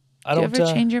 I Do you don't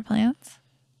ever change your plans?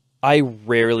 I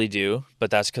rarely do,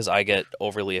 but that's because I get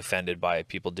overly offended by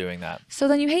people doing that. So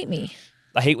then you hate me.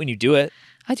 I hate when you do it.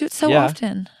 I do it so Yeah.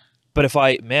 often. But if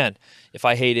I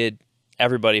hated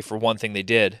everybody for one thing they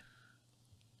did,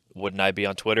 wouldn't I be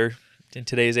on Twitter in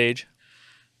today's age?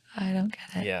 I don't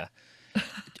get it. Yeah.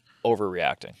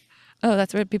 Overreacting. Oh,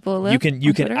 that's where people live? You can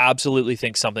on Twitter? absolutely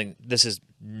think something, this is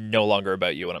no longer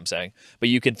about you what I'm saying, but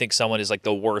you can think someone is like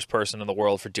the worst person in the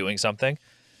world for doing something.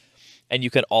 And you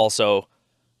can also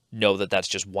know that that's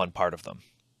just one part of them.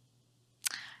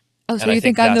 Oh, so and I you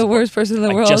think think I'm that's the what- worst person in the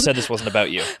I world just said this wasn't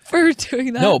about you. for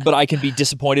doing that? No, but I can be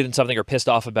disappointed in something or pissed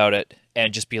off about it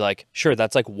and just be like, sure,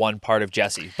 that's like one part of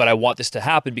Jessie, but I want this to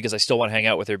happen because I still want to hang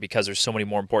out with her because there's so many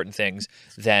more important things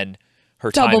than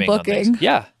her Double timing on things. booking.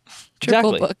 Yeah.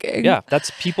 Triple Exactly. booking. Yeah,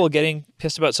 that's people getting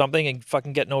pissed about something and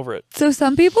fucking getting over it. So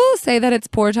some people say that it's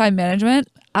poor time management.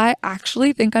 I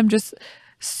actually think I'm just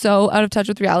so out of touch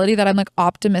with reality that I'm like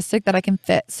optimistic that I can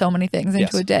fit so many things into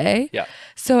Yes. a day. Yeah.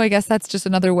 So I guess that's just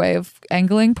another way of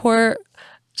angling poor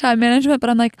time management. But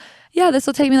I'm like, yeah, this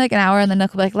will take me like an hour. And then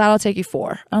Nick will be like, that'll take you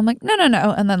 4. And I'm like, no.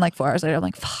 And then like 4 hours later, I'm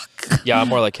like, fuck. Yeah, I'm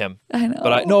more like him. I know.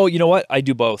 But you know what? I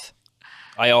do both.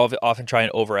 I often try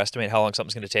and overestimate how long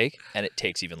something's going to take, and it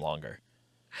takes even longer.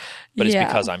 But it's Yeah.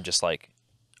 because I'm just like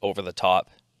over the top,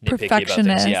 nitpicky about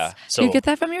Perfectionist. things. Yeah. Do you get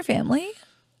that from your family?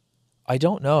 I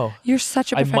don't know. You're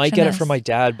such a I perfectionist. might get it from my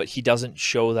dad, but he doesn't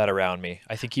show that around me.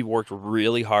 I think he worked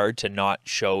really hard to not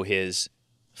show his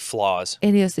flaws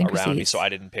idiosyncrasies. around me, so I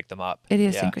didn't pick them up.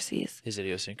 Idiosyncrasies. Yeah, his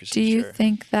idiosyncrasies. Do you sure.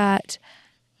 think that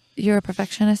you're a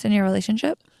perfectionist in your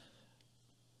relationship?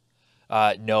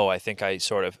 No, I think I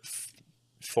sort of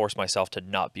force myself to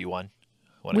not be one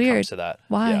when it Weird. comes to that.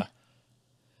 Why?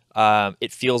 Yeah.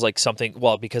 It feels like something,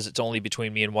 well, because it's only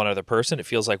between me and one other person, it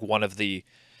feels like one of the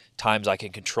times I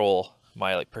can control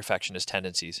my like perfectionist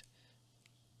tendencies.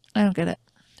 I don't get it.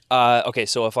 Okay,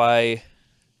 so if I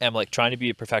am like trying to be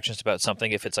a perfectionist about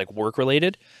something, if it's like work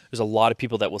related, there's a lot of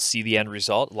people that will see the end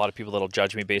result. A lot of people that'll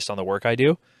judge me based on the work I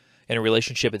do. In a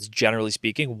relationship, it's generally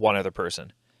speaking one other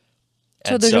person.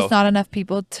 So And there's just not enough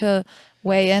people to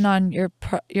weigh in on your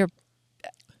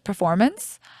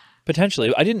performance?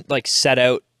 potentially, I didn't like set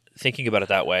out thinking about it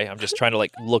that way. I'm just trying to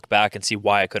like look back and see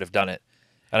why I could have done it.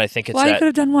 And I think it's Why you that could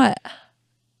have done what?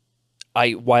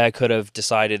 why I could have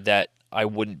decided that I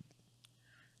wouldn't.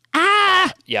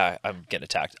 Yeah, I'm getting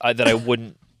attacked. That I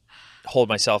wouldn't hold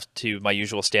myself to my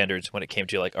usual standards when it came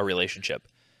to like a relationship.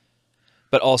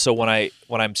 But also when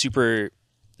I'm super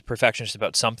perfectionist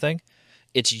about something,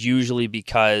 it's usually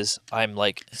because I'm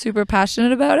like, Super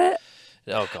passionate about it?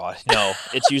 oh God, no.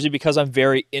 It's usually because I'm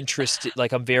very interested,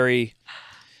 like I'm very,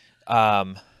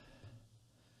 what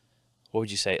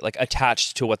would you say? Like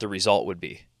attached to what the result would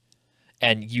be.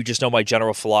 And you just know my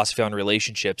general philosophy on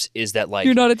relationships is that like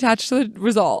You're not attached to the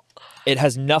result. it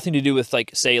has nothing to do with like,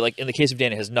 say, like in the case of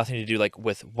Dana, it has nothing to do like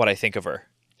with what I think of her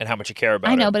and how much I care about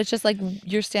her. I know, but it's just like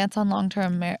your stance on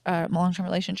long-term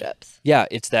relationships. Yeah,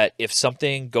 it's that if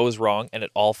something goes wrong and it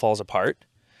all falls apart,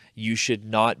 you should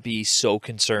not be so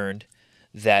concerned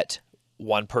that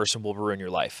one person will ruin your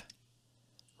life,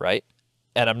 right?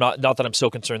 And I'm not that I'm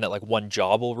so concerned that like one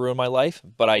job will ruin my life,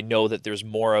 but I know that there's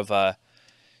more of a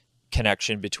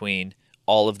connection between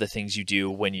all of the things you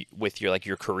do when you with your like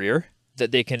your career,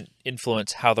 that they can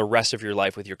influence how the rest of your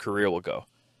life with your career will go.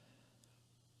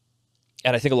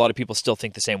 And I think a lot of people still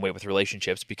think the same way with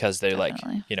relationships because they're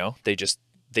Definitely. like, you know,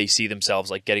 they see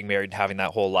themselves like getting married and having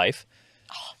that whole life.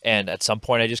 And at some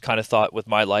point I just kind of thought with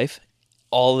my life,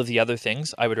 all of the other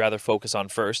things I would rather focus on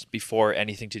first before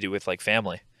anything to do with like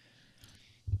family.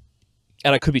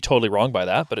 And I could be totally wrong by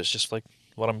that, but it's just like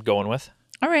what I'm going with.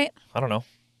 All right. I don't know.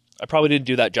 I probably didn't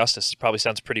do that justice. It probably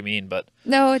sounds pretty mean, but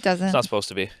No, it doesn't. it's not supposed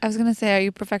to be. I was going to say, are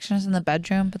you perfectionist in the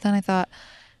bedroom? But then I thought,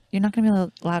 you're not going to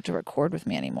be allowed to record with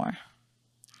me anymore.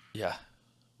 Yeah.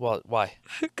 Well, why?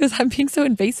 Because I'm being so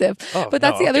invasive. Oh, But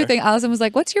that's no, the other okay. thing. Allison was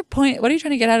like, what's your point? What are you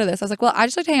trying to get out of this? I was like, well, I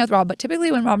just like to hang out with Rob. But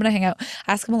typically when Rob and I hang out,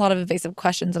 I ask him a lot of invasive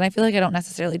questions. And I feel like I don't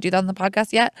necessarily do that on the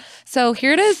podcast yet. So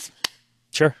here it is.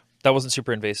 Sure. That wasn't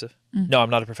super invasive. No,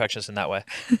 I'm not a perfectionist in that way.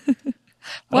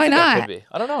 Why I not? could be.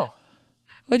 I don't know.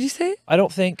 What'd you say? I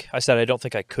don't think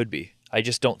I could be. I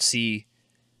just don't see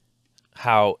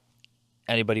how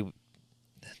anybody,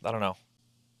 I don't know.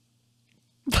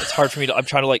 It's hard for me to, I'm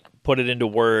trying to like put it into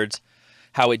words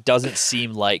how it doesn't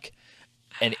seem like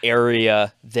an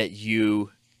area that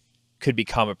you could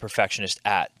become a perfectionist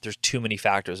at. There's too many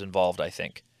factors involved, I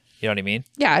think. You know what I mean?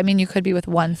 Yeah, I mean, you could be with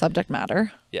one subject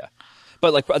matter. Yeah.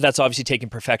 But like that's obviously taking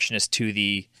perfectionist to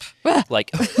the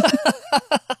like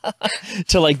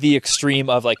to like the extreme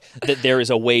of like that there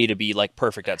is a way to be like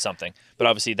perfect at something. But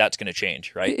obviously that's going to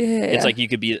change, right? Yeah. It's like you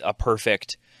could be a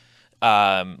perfect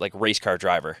like race car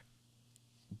driver,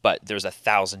 but there's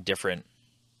 1,000 different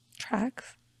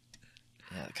Tracks.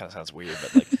 yeah, it kind of sounds weird,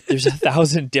 but like there's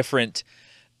 1,000 different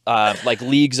like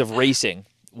leagues of racing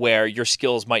where your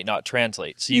skills might not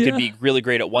translate. So you could be really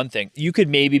great at one thing. You could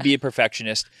maybe be a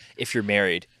perfectionist if you're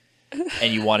married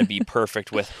and you want to be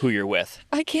perfect with who you're with.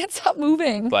 I can't stop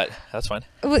moving. But that's fine.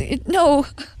 Wait, no.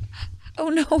 Oh,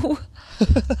 no.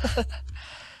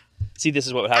 See, this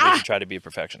is what would happen if you try to be a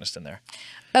perfectionist in there.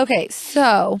 Okay,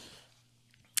 so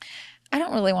I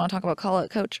don't really want to talk about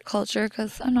culture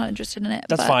because I'm not interested in it.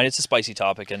 That's but- fine. It's a spicy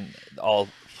topic, and I'll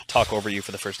talk over you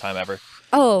for the first time ever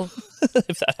Oh,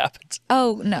 if that happens.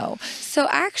 oh no. So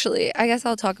actually, I guess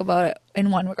I'll talk about it in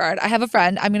one regard. I have a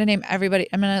friend. I'm going to name everybody.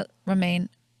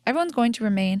 Everyone's going to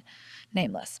remain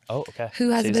nameless. Oh, okay.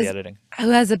 Who has Saves a the editing. Who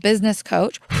has a business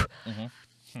coach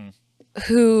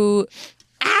who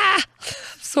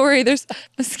sorry, there's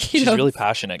mosquitoes. She's really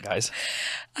passionate, guys.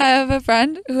 I have a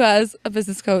friend who has a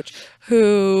business coach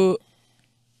who,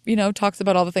 you know, talks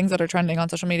about all the things that are trending on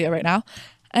social media right now,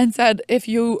 and said if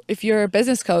you're a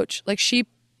business coach, like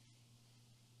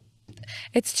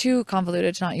it's too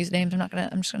convoluted to not use names.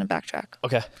 I'm just gonna backtrack.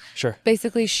 Okay, sure.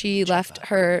 Basically, she left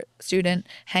her student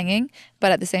hanging,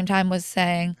 but at the same time was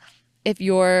saying, if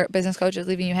your business coach is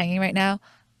leaving you hanging right now,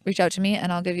 reach out to me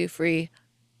and I'll give you free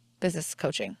business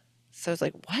coaching. So it's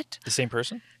like, what? The same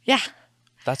person? Yeah.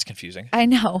 That's confusing. I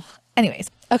know. Anyways,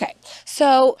 okay.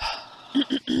 So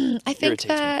I think Irritates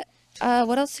me. that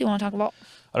what else do you want to talk about?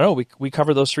 I don't know. We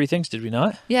covered those 3 things, did we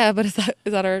not? Yeah, but is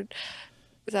that our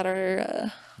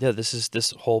Yeah,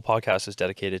 this whole podcast is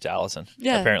dedicated to Allison.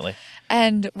 Yeah. Apparently.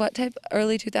 and what type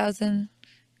early 2000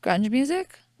 grunge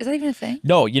music? Is that even a thing?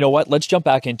 No, you know what? Let's jump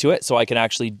back into it so I can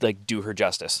actually like do her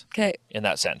justice Okay. in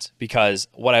that sense. Because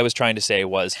what I was trying to say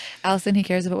was Allison, he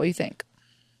cares about what you think.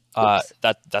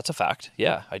 that's a fact.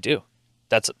 Yeah, I do.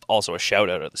 that's also a shout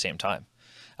out at the same time.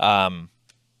 I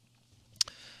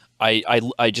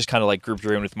just kind of like grouped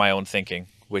her in with my own thinking,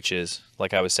 which is,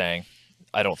 like I was saying,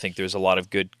 I don't think there's a lot of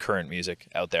good current music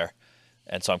out there.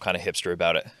 And so I'm kind of hipster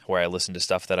about it, where I listen to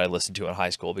stuff that I listened to in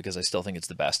high school because I still think it's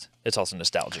the best. It's also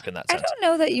nostalgic in that sense. I don't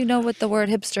know that you know what the word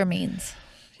hipster means.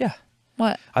 Yeah.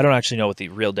 What? I don't actually know what the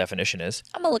real definition is.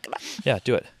 I'm going to look it up. Yeah,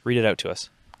 do it. Read it out to us.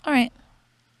 All right.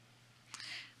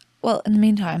 Well, in the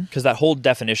meantime. Because that whole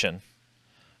definition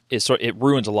it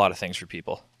ruins a lot of things for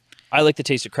people. I like the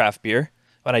taste of craft beer,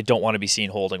 but I don't want to be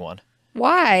seen holding one.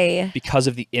 Why? Because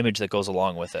of the image that goes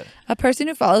along with it. A person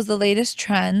who follows the latest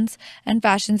trends and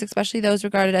fashions, especially those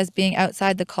regarded as being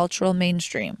outside the cultural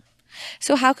mainstream.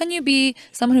 So how can you be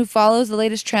someone who follows the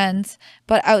latest trends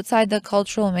but outside the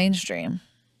cultural mainstream?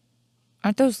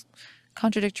 Aren't those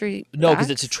contradictory No, because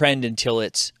facts? it's a trend until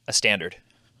it's a standard,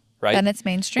 right? Then it's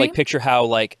mainstream? Like picture how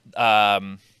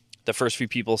the first few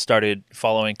people started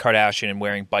following Kardashian and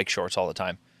wearing bike shorts all the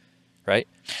time, right?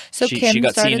 So she Kim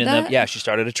got started seen in that? them. Yeah, she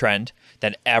started a trend.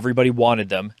 Then everybody wanted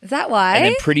them. Is that why? And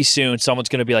then pretty soon someone's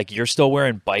going to be like, you're still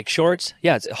wearing bike shorts?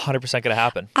 Yeah, it's 100% going to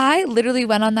happen. I literally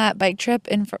went on that bike trip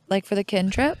for the kin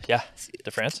trip. Yeah,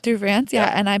 to France? Through France, yeah.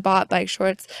 Yeah. And I bought bike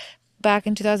shorts back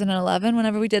in 2011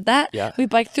 whenever we did that. Yeah. We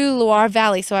biked through the Loire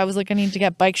Valley, so I was like, I need to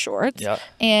get bike shorts. Yeah.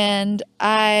 And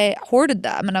I hoarded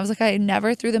them, and I was like, I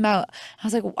never threw them out. I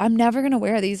was like, I'm never going to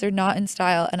wear these. They're not in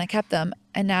style. And I kept them,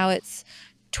 and now it's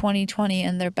 2020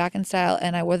 and they're back in style,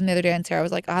 and I wore them the other day, and Sarah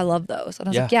was like, I love those. And I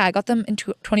was Yeah. like, yeah, I got them in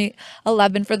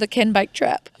 2011 for the kin bike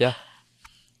trip. Yeah.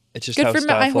 It's just Good how for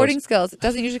style my flows. hoarding skills. It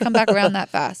doesn't usually come back around that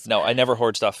fast. No, I never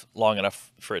hoard stuff long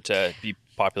enough for it to be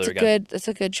popular again. It's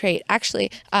a good trait.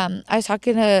 Actually, I was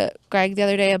talking to Greg the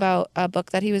other day about a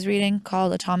book that he was reading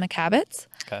called Atomic Habits.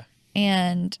 Okay.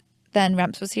 And then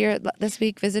Remps was here this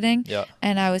week visiting. Yeah.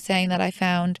 And I was saying that I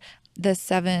found the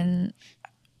seven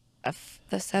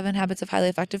habits of highly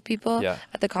effective people Yeah.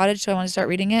 at the cottage. So I want to start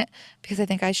reading it because I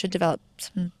think I should develop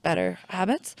some better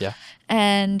habits. Yeah.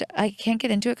 And I can't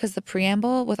get into it because the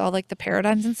preamble with all like the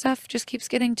paradigms and stuff just keeps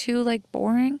getting too like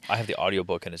boring. I have the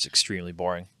audiobook and it's extremely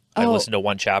boring. I Oh. listened to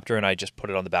one chapter and I just put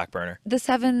it on the back burner. The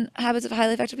 7 habits of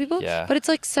highly effective people. Yeah. But it's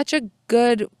like such a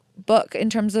good book in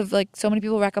terms of like so many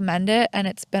people recommend it, and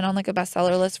it's been on like a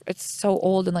bestseller list. It's so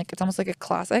old and like it's almost like a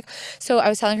classic. So I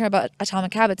was telling her about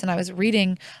Atomic Habits, and I was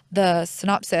reading the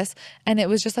synopsis, and it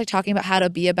was just like talking about how to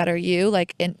be a better you,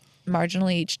 like in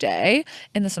marginally each day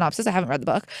in the synopsis. I haven't read the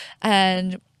book.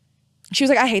 And she was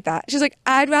like, I hate that. She's like,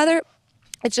 I'd rather,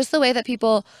 it's just the way that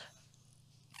people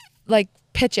like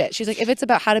pitch it. She's like, if it's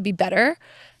about how to be better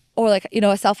or like, you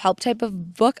know, a self-help type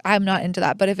of book, I'm not into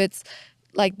that. But if it's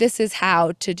like, this is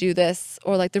how to do this,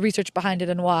 or like the research behind it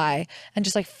and why, and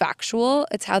just like factual,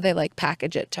 it's how they like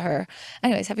package it to her.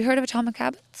 Anyways, have you heard of Atomic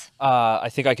Habits? I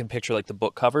think I can picture like the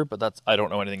book cover, but I don't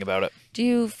know anything about it. Do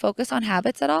you focus on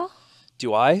habits at all?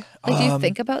 Do I? Like, do you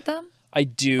think about them? I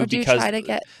do, Or do you because try to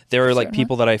get there are like certain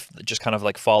people that I just kind of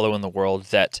like follow in the world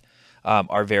that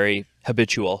are very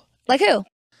habitual. Like who?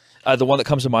 The one that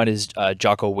comes to mind is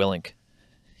Jocko Willink.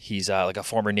 He's like a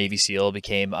former Navy SEAL,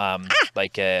 became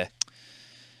like a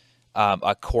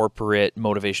corporate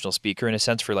motivational speaker in a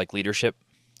sense for like leadership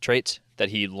traits that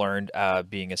he learned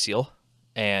being a SEAL.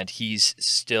 And he's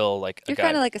still like You're a guy.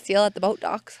 kind of like a seal at the boat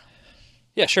docks.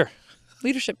 Yeah, sure.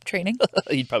 Leadership training.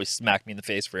 He'd probably smack me in the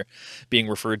face for being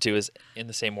referred to as in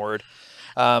the same word.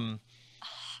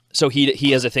 So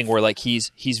he has a thing where like he's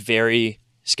very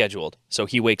scheduled. So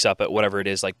he wakes up at whatever it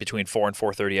is, like between 4 and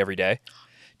 4:30 every day.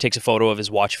 Takes a photo of his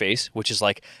watch face, which is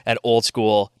like an old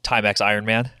school Timex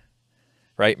Ironman.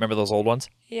 Right? Remember those old ones?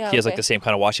 Yeah. He has like okay. the same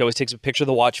kind of watch. He always takes a picture of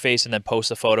the watch face and then posts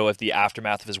a photo of the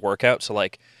aftermath of his workout. So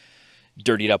like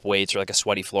dirtied up weights or like a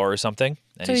sweaty floor or something.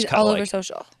 And So he's kinda all like, over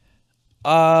social.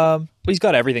 but he's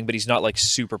got everything, but he's not like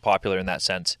super popular in that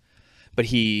sense. But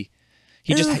he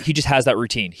just has that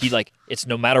routine. He like, it's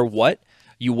no matter what,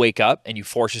 you wake up and you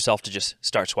force yourself to just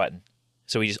start sweating.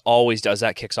 So he just always does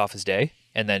that, kicks off his day,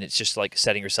 and then it's just like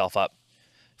setting yourself up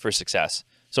for success.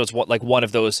 So it's like one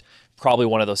of those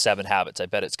 7 habits. I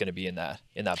bet it's going to be in that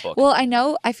book. Well,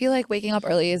 I feel like waking up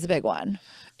early is a big one.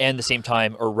 And the same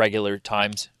time or regular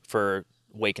times for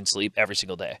wake and sleep every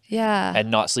single day. Yeah.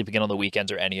 And not sleeping in on the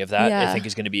weekends or any of that, I Yeah. think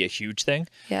is going to be a huge thing.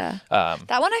 Yeah. Um,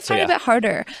 That one I so find yeah. a bit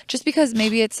harder just because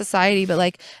maybe it's society, but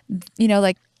like, you know,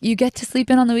 like you get to sleep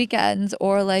in on the weekends,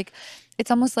 or like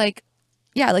it's almost like,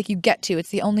 yeah, like you get to. It's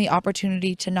the only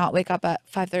opportunity to not wake up at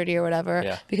 5:30 or whatever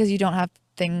Yeah. because you don't have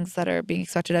things that are being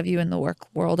expected of you in the work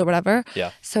world or whatever.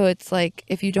 Yeah. So it's like,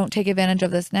 if you don't take advantage of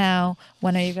this now,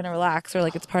 when are you going to relax? Or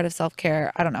like it's part of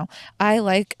self-care. I don't know. I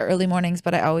like early mornings,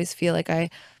 but I always feel like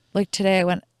like today I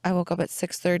went I woke up at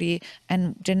 6:30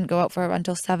 and didn't go out for a run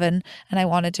until 7, and I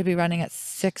wanted to be running at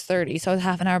 6:30, so I was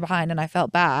half an hour behind, and I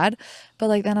felt bad. But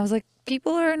like then I was like,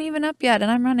 people aren't even up yet, and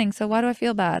I'm running, so why do I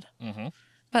feel bad?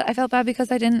 But I felt bad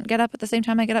because I didn't get up at the same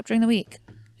time I get up during the week.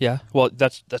 Yeah. Well,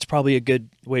 that's probably a good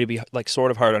way to be like sort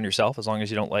of hard on yourself, as long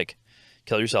as you don't like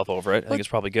kill yourself over it. I think it's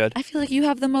probably good. I feel like you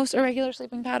have the most irregular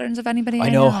sleeping patterns of anybody I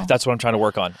know. know. That's what I'm trying to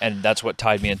work on. And that's what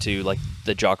tied me into like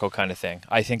the Jocko kind of thing.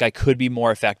 I think I could be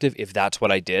more effective if that's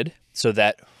what I did, so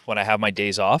that when I have my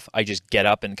days off, I just get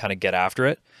up and kind of get after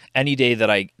it. Any day that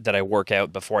I work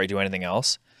out before I do anything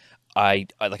else, I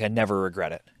never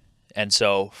regret it. And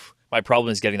so my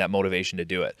problem is getting that motivation to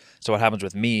do it. So what happens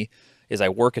with me is I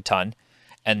work a ton,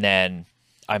 and then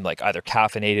I'm like either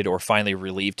caffeinated or finally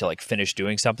relieved to like finish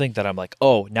doing something that I'm like,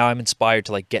 oh, now I'm inspired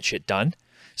to like get shit done.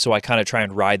 So I kind of try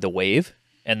and ride the wave,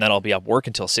 and then I'll be up work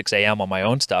until 6 a.m. on my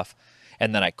own stuff,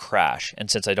 and then I crash. And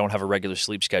since I don't have a regular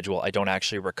sleep schedule, I don't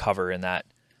actually recover in that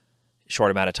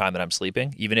short amount of time that I'm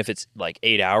sleeping. Even if it's like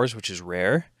 8 hours, which is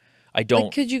rare, I don't.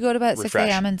 Like, could you go to bed at 6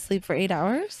 a.m. and sleep for 8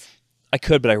 hours? I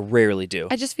could, but I rarely do.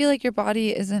 I just feel like your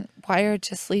body isn't wired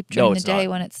to sleep during the day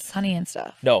when it's sunny and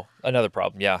stuff. No, another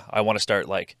problem. Yeah, I want to start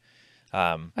like.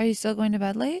 Are you still going to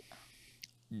bed late?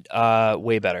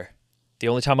 Way better. The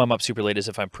only time I'm up super late is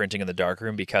if I'm printing in the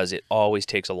darkroom, because it always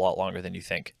takes a lot longer than you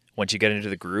think. Once you get into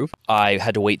the groove, I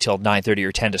had to wait till 9:30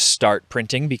 or 10 to start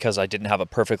printing because I didn't have a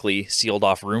perfectly sealed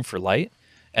off room for light.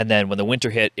 And then when the winter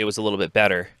hit, it was a little bit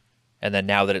better. And then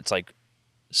now that it's like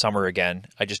summer again,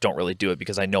 I just don't really do it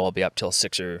because I know I'll be up till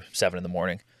 6 or 7 in the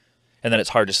morning. And then it's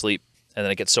hard to sleep. And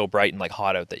then it gets so bright and like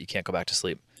hot out that you can't go back to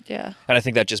sleep. Yeah. And I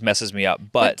think that just messes me up.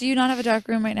 But do you not have a dark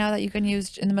room right now that you can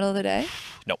use in the middle of the day?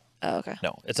 No. Oh, okay.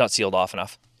 No, it's not sealed off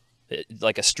enough.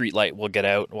 Like a street light will get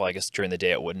out. Well, I guess during the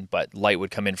day it wouldn't, but light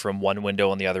would come in from one window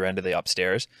on the other end of the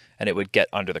upstairs, and it would get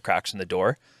under the cracks in the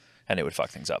door, and it would fuck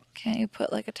things up. Can't you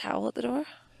put like a towel at the door?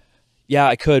 Yeah,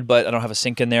 I could, but I don't have a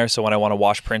sink in there, so when I want to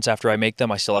wash prints after I make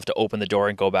them, I still have to open the door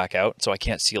and go back out, so I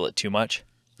can't seal it too much.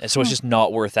 And so it's just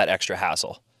not worth that extra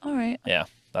hassle. All right. Yeah,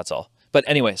 that's all. But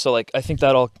anyway, so like I think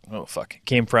that all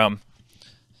came from.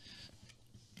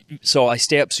 So I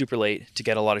stay up super late to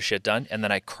get a lot of shit done, and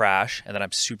then I crash, and then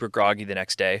I'm super groggy the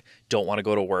next day, don't want to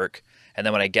go to work, and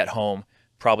then when I get home,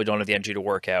 probably don't have the energy to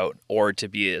work out or to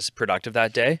be as productive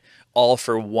that day, all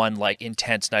for one like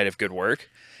intense night of good work.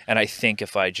 And I think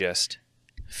if I just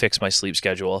fix my sleep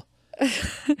schedule,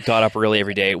 got up early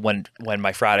every day, when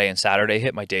my Friday and Saturday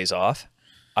hit, my days off,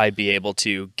 I'd be able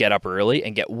to get up early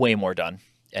and get way more done.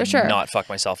 And for sure. Not fuck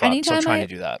myself up. Anytime so I'm trying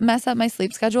to do that. Mess up my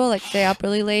sleep schedule, like stay up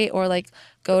really late or like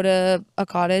go to a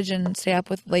cottage and stay up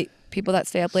with late people that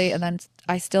stay up late, and then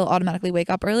I still automatically wake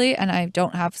up early and I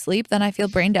don't have sleep, then I feel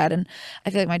brain dead, and I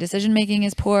feel like my decision making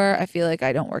is poor. I feel like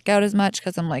I don't work out as much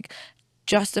because I'm like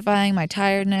justifying my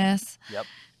tiredness. Yep.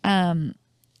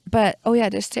 But oh yeah,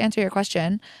 just to answer your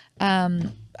question,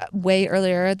 way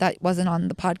earlier that wasn't on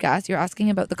the podcast, you're asking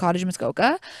about the cottage in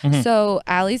Muskoka. Mm-hmm. So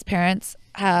Allie's parents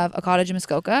have a cottage in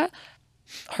Muskoka.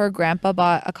 Her grandpa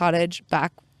bought a cottage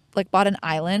bought an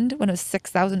island when it was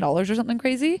 $6,000 or something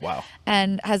crazy. Wow.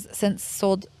 And has since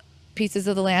sold pieces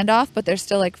of the land off, but they're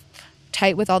still like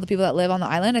tight with all the people that live on the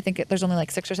island. I think there's only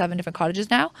like 6 or 7 different cottages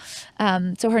now.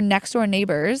 So her next door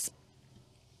neighbors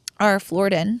are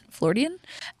Floridian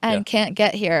and can't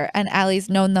get here, and Allie's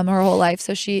known them her whole life,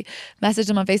 so she messaged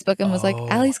them on Facebook and was like,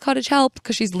 Allie's Cottage help,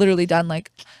 because she's literally done like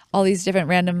all these different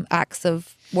random acts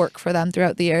of work for them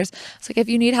throughout the years. It's like, if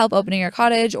you need help opening your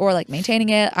cottage or like maintaining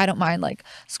it, I don't mind like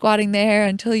squatting there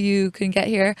until you can get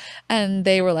here. And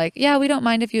they were like, yeah, we don't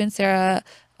mind if you and Sarah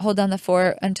hold down the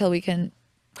fort until we can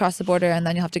cross the border, and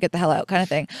then you'll have to get the hell out, kind of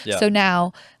thing. So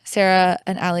now Sarah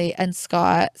and Allie and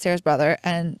Scott, Sarah's brother,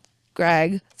 and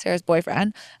Greg, Sarah's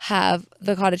boyfriend, have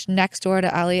the cottage next door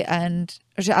to Allie or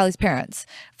to Allie's parents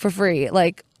for free.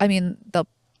 Like, I mean, they'll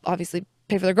obviously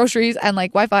pay for their groceries and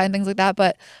like Wi-Fi and things like that,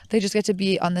 but they just get to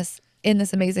be in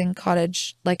this amazing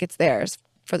cottage, like it's theirs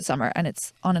for the summer, and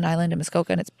it's on an island in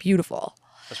Muskoka, and it's beautiful.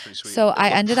 That's pretty sweet. So I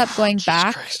ended up going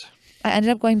back. I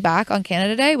ended up going back on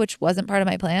Canada Day, which wasn't part of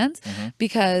my plans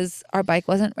because our bike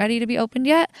wasn't ready to be opened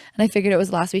yet, and I figured it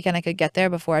was last weekend I could get there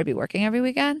before I'd be working every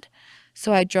weekend.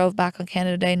 So I drove back on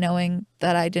Canada Day knowing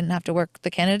that I didn't have to work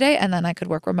the Canada Day, and then I could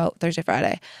work remote Thursday,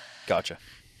 Friday. Gotcha.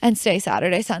 And stay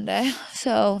Saturday, Sunday.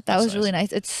 So that was really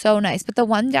nice. It's so nice. But the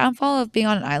one downfall of being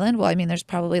on an island, well, I mean, there's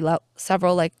probably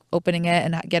several, like opening it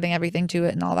and getting everything to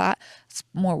it and all that. It's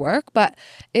more work. But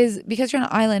is because you're on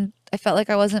an island, I felt like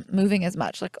I wasn't moving as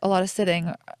much, like a lot of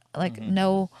sitting, like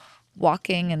no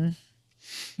walking and,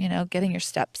 getting your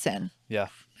steps in. Yeah.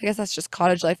 I guess that's just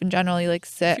cottage life in general. You like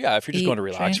sit. Yeah, if you're just eat, going to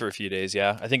relax train. for a few days,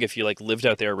 yeah. I think if you like lived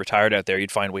out there, retired out there,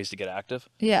 you'd find ways to get active.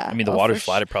 Yeah. I mean, the oh, water's for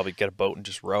flat. I'd probably get a boat and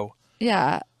just row.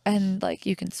 Yeah, and like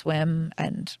you can swim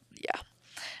and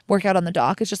work out on the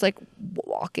dock. It's just like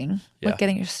walking, Yeah. like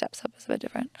getting your steps up is a bit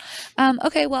different.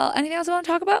 Okay, well, anything else you want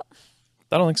to talk about?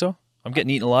 I don't think so. I'm getting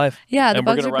eaten alive. Yeah, the and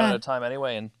we're bugs gonna are run bad. out of time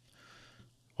anyway. And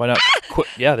why not quit?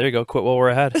 Yeah, there you go. Quit while we're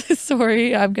ahead.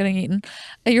 Sorry, I'm getting eaten.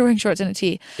 You're wearing shorts and a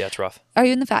tee. Yeah, it's rough. Are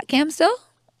you in the fat cam still?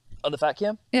 On the fat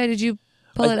cam? Yeah, did you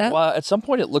pull it out? Well, at some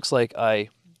point, it looks like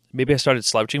maybe I started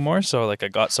slouching more, so like I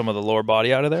got some of the lower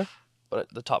body out of there. But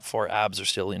the top 4 abs are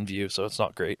still in view, so it's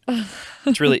not great.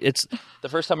 It's the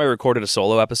first time I recorded a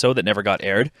solo episode that never got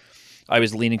aired. I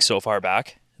was leaning so far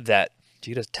back that.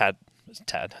 Do you get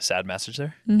a sad message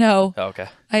there? No. Oh, okay.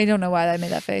 I don't know why I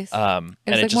made that face. And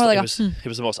It was it like just more like it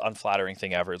was the most unflattering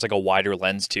thing ever. It's like a wider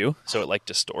lens too, so it like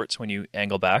distorts when you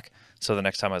angle back. So the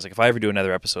next time I was like, if I ever do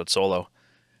another episode solo,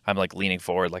 I'm like leaning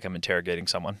forward like I'm interrogating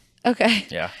someone. Okay.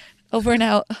 Yeah. Over and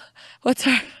out. What's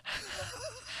our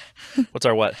What's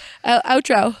our what?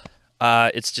 outro?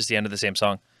 It's just the end of the same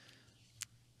song.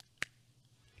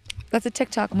 That's a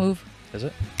TikTok move. Is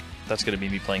it? That's gonna be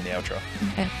me playing the outro.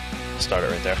 Okay. Start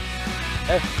it right there.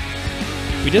 Hey,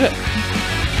 we did it.